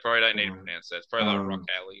 You probably don't need to pronounce that. It's probably like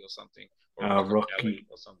Rockali or something. Or Rocky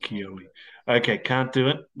or something Cioli. Okay, can't do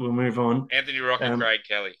it. We'll move on. Anthony Rocket Craig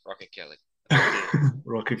Kelly. Rocket Kelly.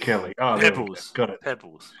 Rocket Kelly. Oh, Pebbles. Got it.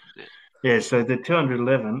 Pebbles. Yeah, so the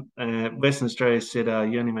 211, Western Australia said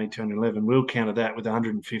you only made 211. We'll counter that with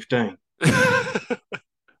 115.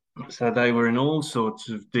 So they were in all sorts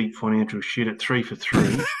of deep financial shit at 3 for 3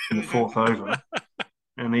 in the fourth over.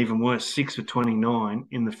 And even worse, 6 for 29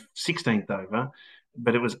 in the 16th over.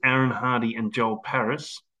 But it was Aaron Hardy and Joel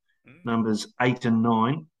Paris, numbers 8 and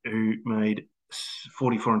 9, who made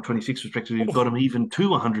 44 and 26 respectively, who got them even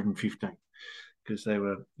to 115 because they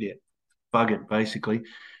were, buggered basically.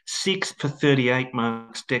 6 for 38,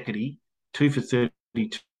 Mark Steckety. 2 for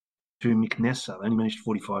 32, Mick Nessa. They only managed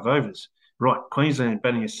 45 overs. Right, Queensland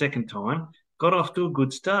batting a second time. Got off to a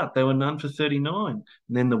good start. They were none for 39. And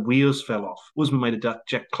then the wheels fell off. Usman made a duck.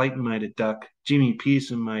 Jack Clayton made a duck. Jimmy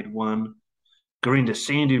Pearson made one. Gurinder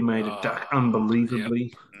Sandhu made a duck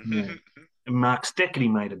unbelievably. Yep. Yeah. And Mark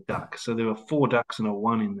Steckety made a duck. So there were 4 ducks and a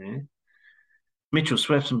 1 in there. Mitchell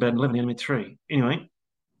Swepson batted 11. He only made 3. Anyway,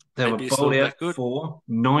 they were bowled out for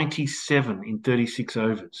 97 in 36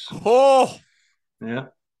 overs. Oh! Yeah.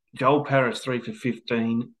 Joel Paris, 3 for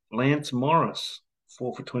 15. Lance Morris,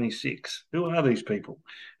 4 for 26. Who are these people?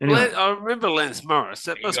 Anyway, I remember Lance Morris.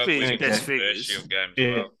 That must be his best figures.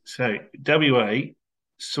 Yeah. So WA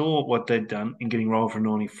saw what they'd done in getting rolled for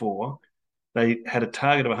 94. They had a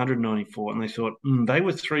target of 194, and they thought, they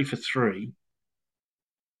were 3 for 3.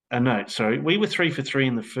 We were 3 for 3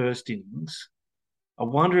 in the first innings. I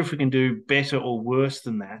wonder if we can do better or worse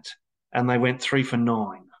than that. And they went 3 for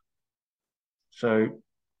 9. So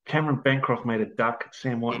Cameron Bancroft made a duck.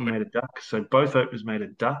 Sam Whiten made a duck. So both openers made a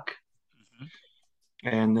duck. Mm-hmm.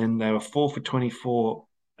 And then they were 4 for 24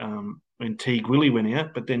 when Teague Willie went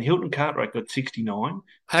out. But then Hilton Cartwright got 69.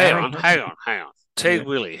 Hang on. Teague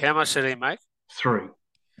Willie, how much did he make? 3.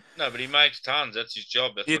 No, but he makes tons. That's his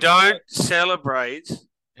job. You don't celebrate.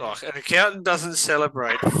 Like an accountant doesn't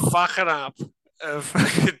celebrate fucking up a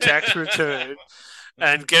fucking tax return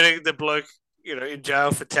and getting the bloke, in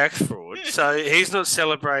jail for tax fraud. So he's not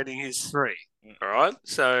celebrating his 3. All right.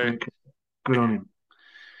 So good on him.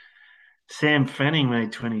 Sam Fanning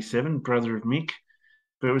made 27, brother of Mick.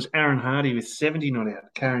 But it was Aaron Hardy with 70 not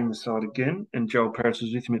out, carrying the side again. And Joel Paris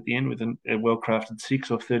was with him at the end with a well-crafted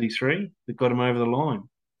 6 off 33 that got him over the line.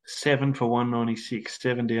 7 for 196,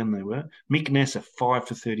 7 down they were. Mick Nessa, 5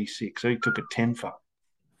 for 36. So he took a 10 for.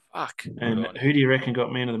 Fuck. And who do you reckon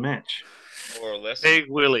got man of the match? More or less. Teague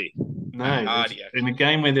Willie. No, Hardy, in a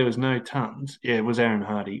game where there was no tons, it was Aaron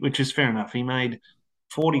Hardy, which is fair enough. He made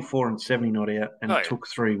 44 and 70 not out, and Oh, yeah. took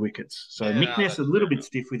 3 wickets. So Yeah, Mick Ness that's a little fair bit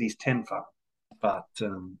stiff with his 10 for, but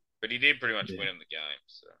But he did pretty much Yeah. win him the game.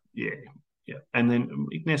 So yeah. And then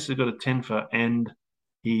Mick Ness has got a 10 for, and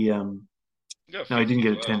he no, he didn't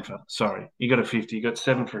get a 10 for. Sorry, he got a 50. He got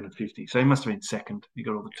 7 for and a 50. So he must have been second. He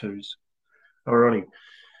got all the twos. Alrighty.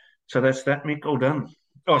 So that's that, Mick. All done.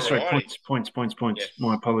 Oh, sorry. Alrighty. Points. Yes.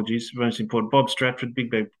 My apologies. Most important. Bob Stratford,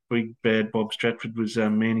 big bad Bob Stratford was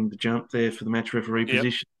manning the jump there for the match referee Yep.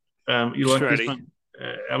 position. You like Straighty. this one,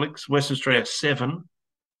 Alex? Western Australia 7.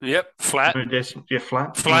 Yep, flat. No decimals. Yeah,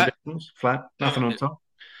 flat. Flat. No decimals. Flat. Nothing on top.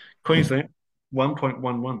 Queensland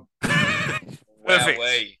 1.11. Perfect.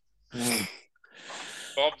 Wowee.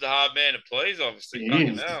 Bob the hard man to please, obviously. He Fucking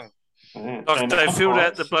is. hell. Yeah. Like And they filled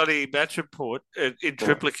out the umpires, bloody match report in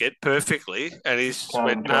triplicate perfectly, and he's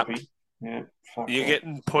carbon went up. copy. Yeah. Fuck You're that.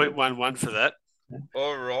 getting 0.11 for that.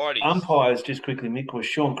 Alrighty. Umpires, just quickly, Mick, was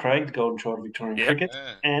Sean Craig, Golden Child of Victorian Yep. Cricket,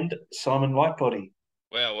 Yeah. and Simon Lightbody,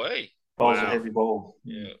 Wowee. bowls a Wow. heavy ball.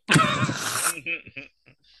 Yeah.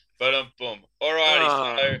 But boom.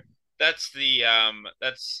 Alrighty. So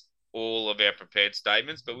that's all of our prepared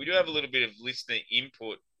statements, but we do have a little bit of listener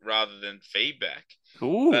input rather than feedback.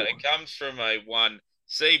 Ooh. But it comes from a one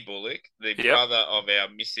C Bullock, the Yep. brother of our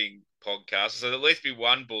missing podcast. So there'll at least be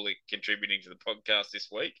one Bullock contributing to the podcast this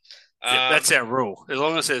week. Yeah, that's our rule. As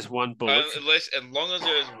long as there's one bullet. As long as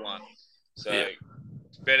there's one. So Yeah.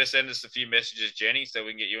 better send us a few messages, Jenny, so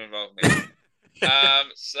we can get you involved now.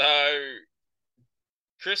 So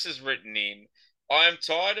Chris has written in, I am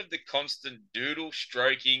tired of the constant doodle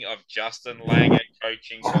stroking of Justin Langer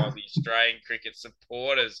coaching by the Australian cricket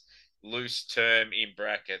supporters, loose term in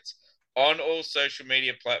brackets, on all social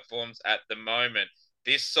media platforms at the moment.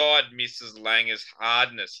 This side misses Langer's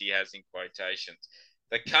hardness, he has in quotations.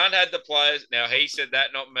 The cunt had the players. Now, he said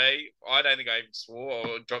that, not me. I don't think I even swore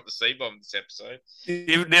or dropped the C-bomb this episode.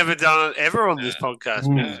 You've never done it ever on this podcast,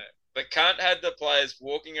 Mm. man. The cunt had the players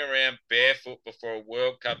walking around barefoot before a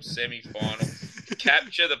World Cup semi-final to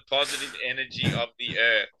capture the positive energy of the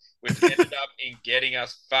earth, which ended up in getting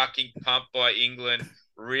us fucking pumped by England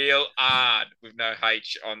real hard, with no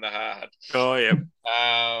H on the hard. Oh, yeah.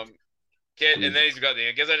 And then he's got the,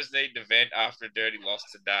 I guess I just need to vent after a dirty loss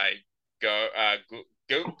today.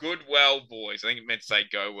 Good well, boys. I think it meant to say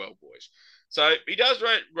go well, boys. So he does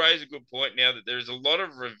raise a good point now that there's a lot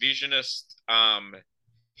of revisionist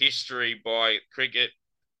history by cricket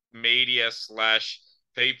media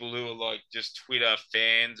 / people who are like just Twitter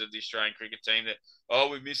fans of the Australian cricket team that, oh,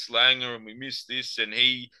 we miss Langer and we miss this and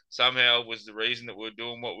he somehow was the reason that we're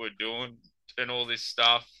doing what we're doing and all this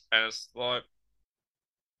stuff. And it's like,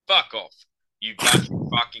 fuck off, you bunch of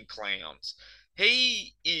fucking clowns.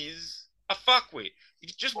 He is a fuckwit. You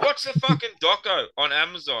just watch the fucking doco on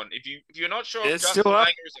Amazon. If you're not sure if Justin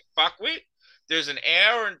Langer is a fuckwit, there's an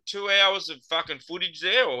hour and 2 hours of fucking footage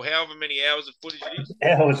there, or however many hours of footage it is.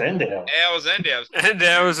 Hours and hours. Hours and hours. And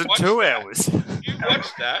hours and 2 hours. You watch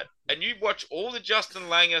that, and you watch all the Justin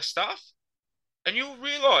Langer stuff, and you'll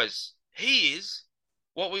realise he is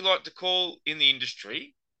what we like to call in the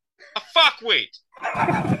industry a fuckwit.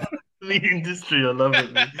 The industry, I love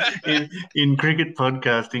it. In cricket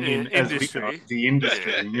podcasting, the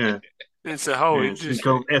industry, yeah. It's a whole industry. It's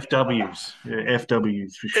called FWs. Yeah,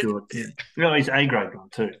 FWs for short. Yeah. No, he's A grade one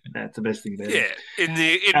too. That's the best thing about it. Yeah, in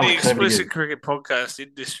the explicit cricket podcast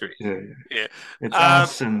industry. Yeah. It's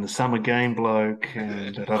us and the summer game bloke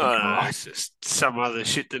and that other guy. It's just some other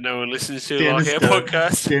shit that no one listens to, Dennis like our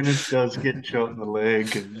podcast. Dennis does get shot in the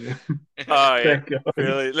leg. And, oh yeah,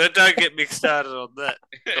 really. Don't get me started on that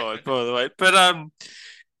guy, by the way. But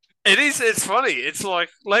it's funny. It's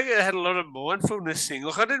like Langer had a lot of mindfulness thing.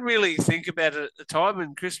 Like I didn't really think about it at the time,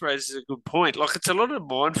 and Chris raises a good point. Like it's a lot of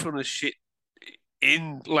mindfulness shit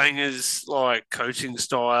in Langer's like coaching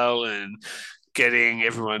style and getting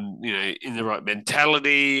everyone, in the right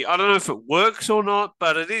mentality. I don't know if it works or not,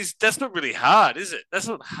 but it is. That's not really hard, is it? That's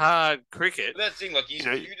not hard cricket. But that's the thing. Like he's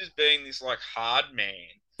viewed as being this like hard man.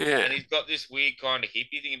 Yeah. And he's got this weird kind of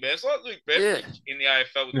hippie thing about it. It's like Luke Beveridge in the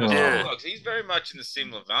AFL with the Bulldogs. He's very much in the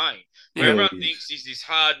similar vein. Where everyone thinks he's this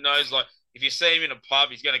hard nose, like if you see him in a pub,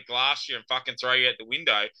 he's going to glass you and fucking throw you out the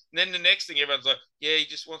window. And then the next thing, everyone's like, yeah, he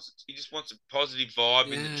just wants a positive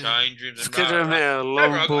vibe in the change rooms. I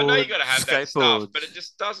know you got to have that stuff, but it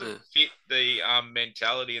just doesn't fit the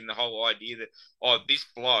mentality and the whole idea that this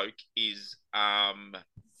bloke is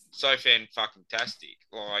so fan-fucking-tastic.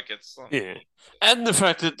 Like, it's... And the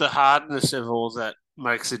fact that the hardness of all that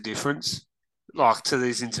makes a difference, like, to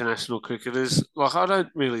these international cricketers. Like, I don't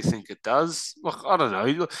really think it does. Like, I don't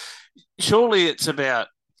know. Surely it's about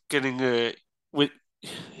getting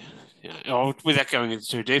without going into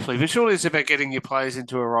too deeply, but surely it's about getting your players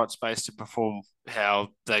into a right space to perform how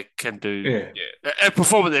they can do, Yeah.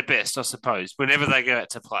 perform at their best, I suppose, whenever they go out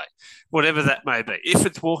to play, whatever that may be. If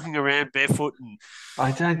it's walking around barefoot and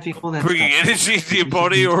I don't think all that bringing stuff. energy into your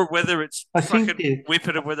body, or whether it's I think fucking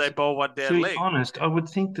whipping it when they bowl one down to be leg. honest, I would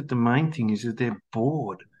think that the main thing is that they're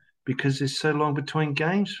bored because there's so long between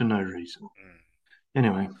games for no reason.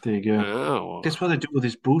 Anyway, there you go. Oh, well, That's why they do all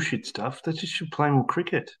this bullshit stuff. They just should play more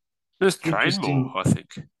cricket. just train more, I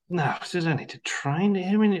think. No, they don't need to train.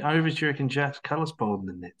 How many overs do you reckon Jack Cullis bowled in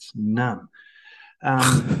the nets? None.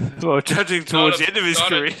 Well, judging towards the end of his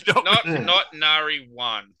career, not Nari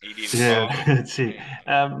one. He did. Yeah, that's it.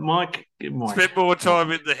 Mike spent more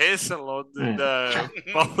time in the hair salon than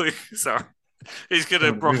bowling. Sorry. He's going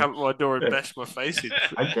to rock up at my door and bash my face in.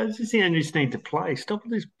 I just think they just need to play. Stop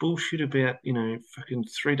all this bullshit about, fucking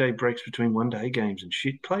 3-day breaks between one-day games and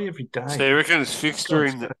shit. Play every day. So you reckon it's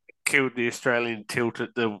fixturing that killed the Australian tilt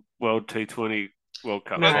at the World T20 World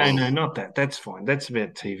Cup? No, not that. That's fine. That's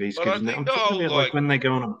about TV schedules. I'm talking about like when they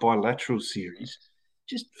go on a bilateral series.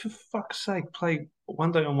 Just for fuck's sake, play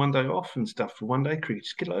one day on, one day off and stuff for one-day cricket.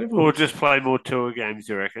 Just get over it. Or just play more tour games,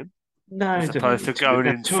 you reckon? No, as opposed to going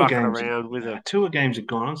in fucking around with it. Tour games are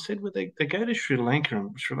gone. I said they go to Sri Lanka,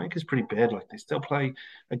 and Sri Lanka's pretty bad like this. They'll play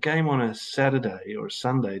a game on a Saturday or a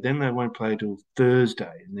Sunday, then they won't play till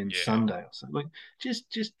Thursday and then Sunday or something. Like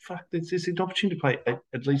just fuck. There's an opportunity to play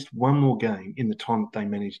at least one more game in the time that they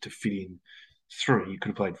managed to fit in 3. You could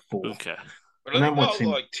have played 4. Okay. But I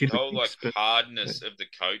think the whole hardness of the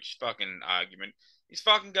coach fucking argument is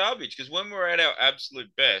fucking garbage, because when we're at our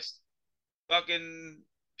absolute best, fucking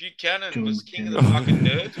Buchanan was king of the fucking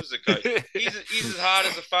nerds, was the coach. He's as hard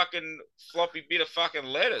as a fucking floppy bit of fucking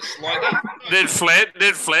lettuce. Like Ned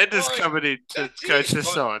Flanders coming in to coach the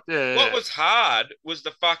side. Yeah, what was hard was the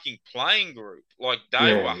fucking playing group. Like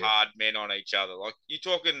they were hard men on each other. Like you're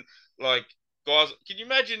talking like guys. Can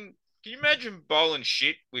you imagine bowling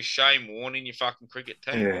shit with Shane Warne in your fucking cricket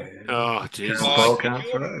team? Yeah. Oh, jeez. Can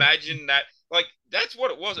you imagine that? Like, that's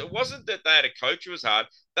what it was. It wasn't that they had a coach who was hard.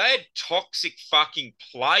 They had toxic fucking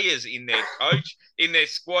players in their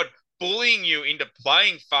squad, bullying you into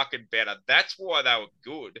playing fucking better. That's why they were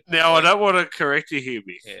good. Now, I don't want to correct you here,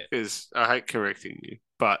 Mick, because I hate correcting you.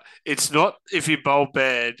 But it's not if you bowl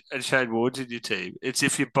bad and Shane Warne's in your team. It's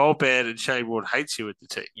if you bowl bad and Shane Warne hates you at the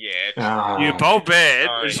team. Yeah. You bowl bad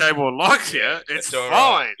and Shane Warne likes you, it's fine.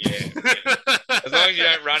 Right. Yeah. As long as you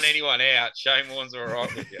don't run anyone out, Shane Warne's all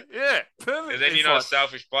right with you. Yeah, perfect. Because then you're not a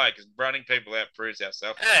selfish player, because running people out proves how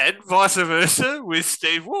selfish. And vice versa with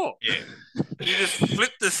Steve Waugh. Yeah. You just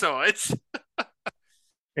flip the sides.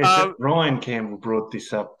 Ryan Campbell brought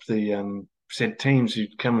this up. Said teams who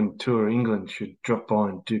come and tour England should drop by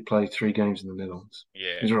and play 3 games in the Netherlands.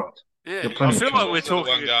 Yeah, he's right. Yeah, I feel like we're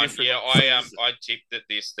talking. I tipped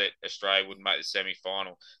that Australia would make the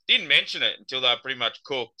semi-final. Didn't mention it until they were pretty much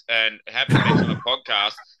cooked, and happened to mention on the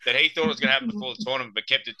podcast that he thought it was going to happen before the tournament, but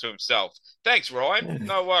kept it to himself. Thanks, Ryan.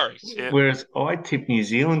 No worries. Yeah. Whereas I tipped New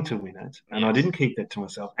Zealand to win it, and I didn't keep that to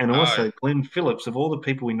myself. And also, Glenn Phillips, of all the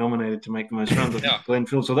people we nominated to make the most runs, Glenn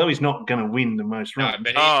Phillips, although he's not going to win the most runs,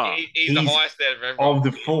 but he's the highest out of everyone. Of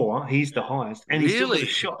the 4, he's the highest, and he's still got a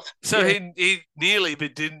shot. So he nearly,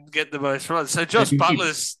 but didn't get the most runs. So Josh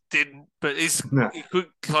Butler's didn't, but he could.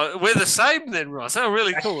 We're the same then, Ross. Oh,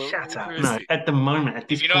 really cool. Shut up. No, at the moment, at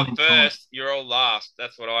this point, you're not first, you're all last.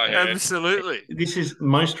 That's what I heard. Absolutely. This is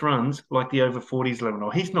most runs like the over 40s level.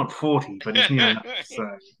 He's not 40, but he's near enough. So,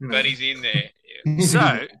 but he's in there.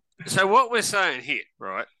 Yeah. So what we're saying here,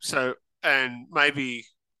 right? So, and maybe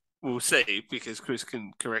we'll see, because Chris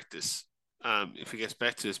can correct us if he gets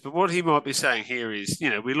back to us. But what he might be saying here is,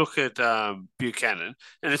 we look at Buchanan,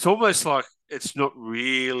 and it's almost like it's not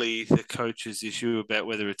really the coach's issue about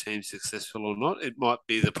whether a team's successful or not. It might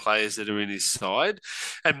be the players that are in his side.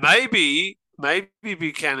 And maybe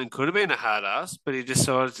Buchanan could have been a hard ass, but he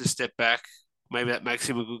decided to step back. Maybe that makes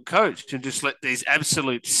him a good coach, and just let these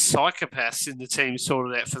absolute psychopaths in the team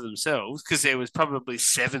sort it out for themselves, because there was probably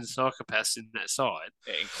 7 psychopaths in that side.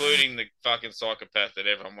 Yeah, including the fucking psychopath that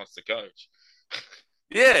everyone wants to coach.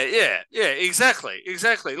 Yeah, exactly.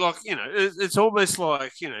 Like, it's almost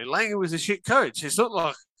like, Langer was a shit coach. It's not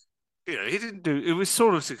like, he didn't do, it was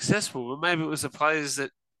sort of successful, but maybe it was the players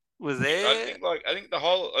that were there. I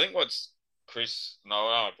think what's Chris, I don't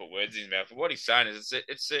want to put words in his mouth, but what he's saying is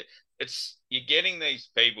it's you're getting these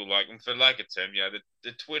people, like, for lack of term,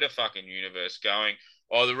 the Twitter fucking universe going,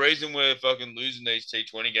 oh, the reason we're fucking losing these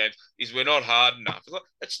T20 games is we're not hard enough.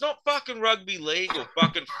 It's not fucking rugby league or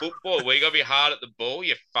fucking football where you got to be hard at the ball,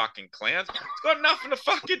 you fucking clowns. It's got nothing to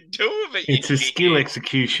fucking do with it. It's a skill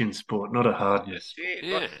execution sport, not a hardness.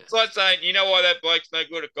 Yeah. It's like saying, you know why that bloke's no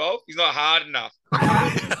good at golf? He's not hard enough.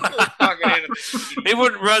 He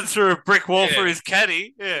wouldn't run through a brick wall for his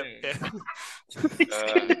caddy. Yeah.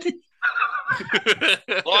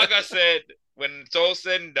 Like I said, when it's all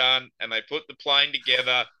said and done and they put the plane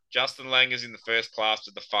together, Justin Langer's in the first class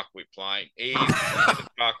with the fuckwit plane. He's the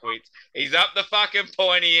fuckwits. He's up the fucking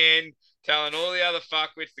pointy end telling all the other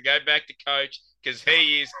fuckwits to go back to coach because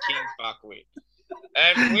he is king fuckwit.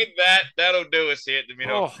 And with that, that'll do us here at the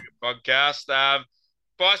Middle Podcast.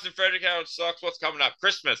 Bison Frederick Harold Sox, what's coming up?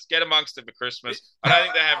 Christmas. Get amongst it for Christmas. I don't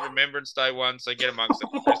think they have Remembrance Day one, so get amongst it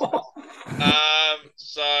for Christmas.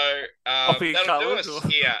 That'll do us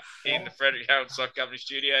here in the Frederick Harold Sock Company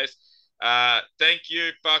studios. Thank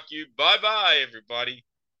you. Fuck you. Bye-bye, everybody.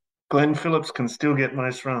 Glenn Phillips can still get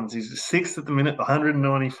most runs. He's sixth at the minute,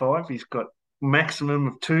 195. He's got maximum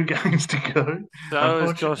of 2 games to go. So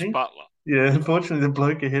is Josh Butler. Yeah, unfortunately, the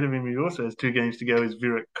bloke ahead of him who also has 2 games to go is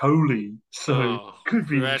Virat Kohli. So could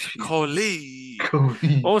be Virat Kohli.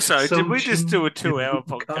 Kohli. Also, did we just do a 2-hour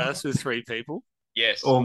podcast with 3 people? Yes.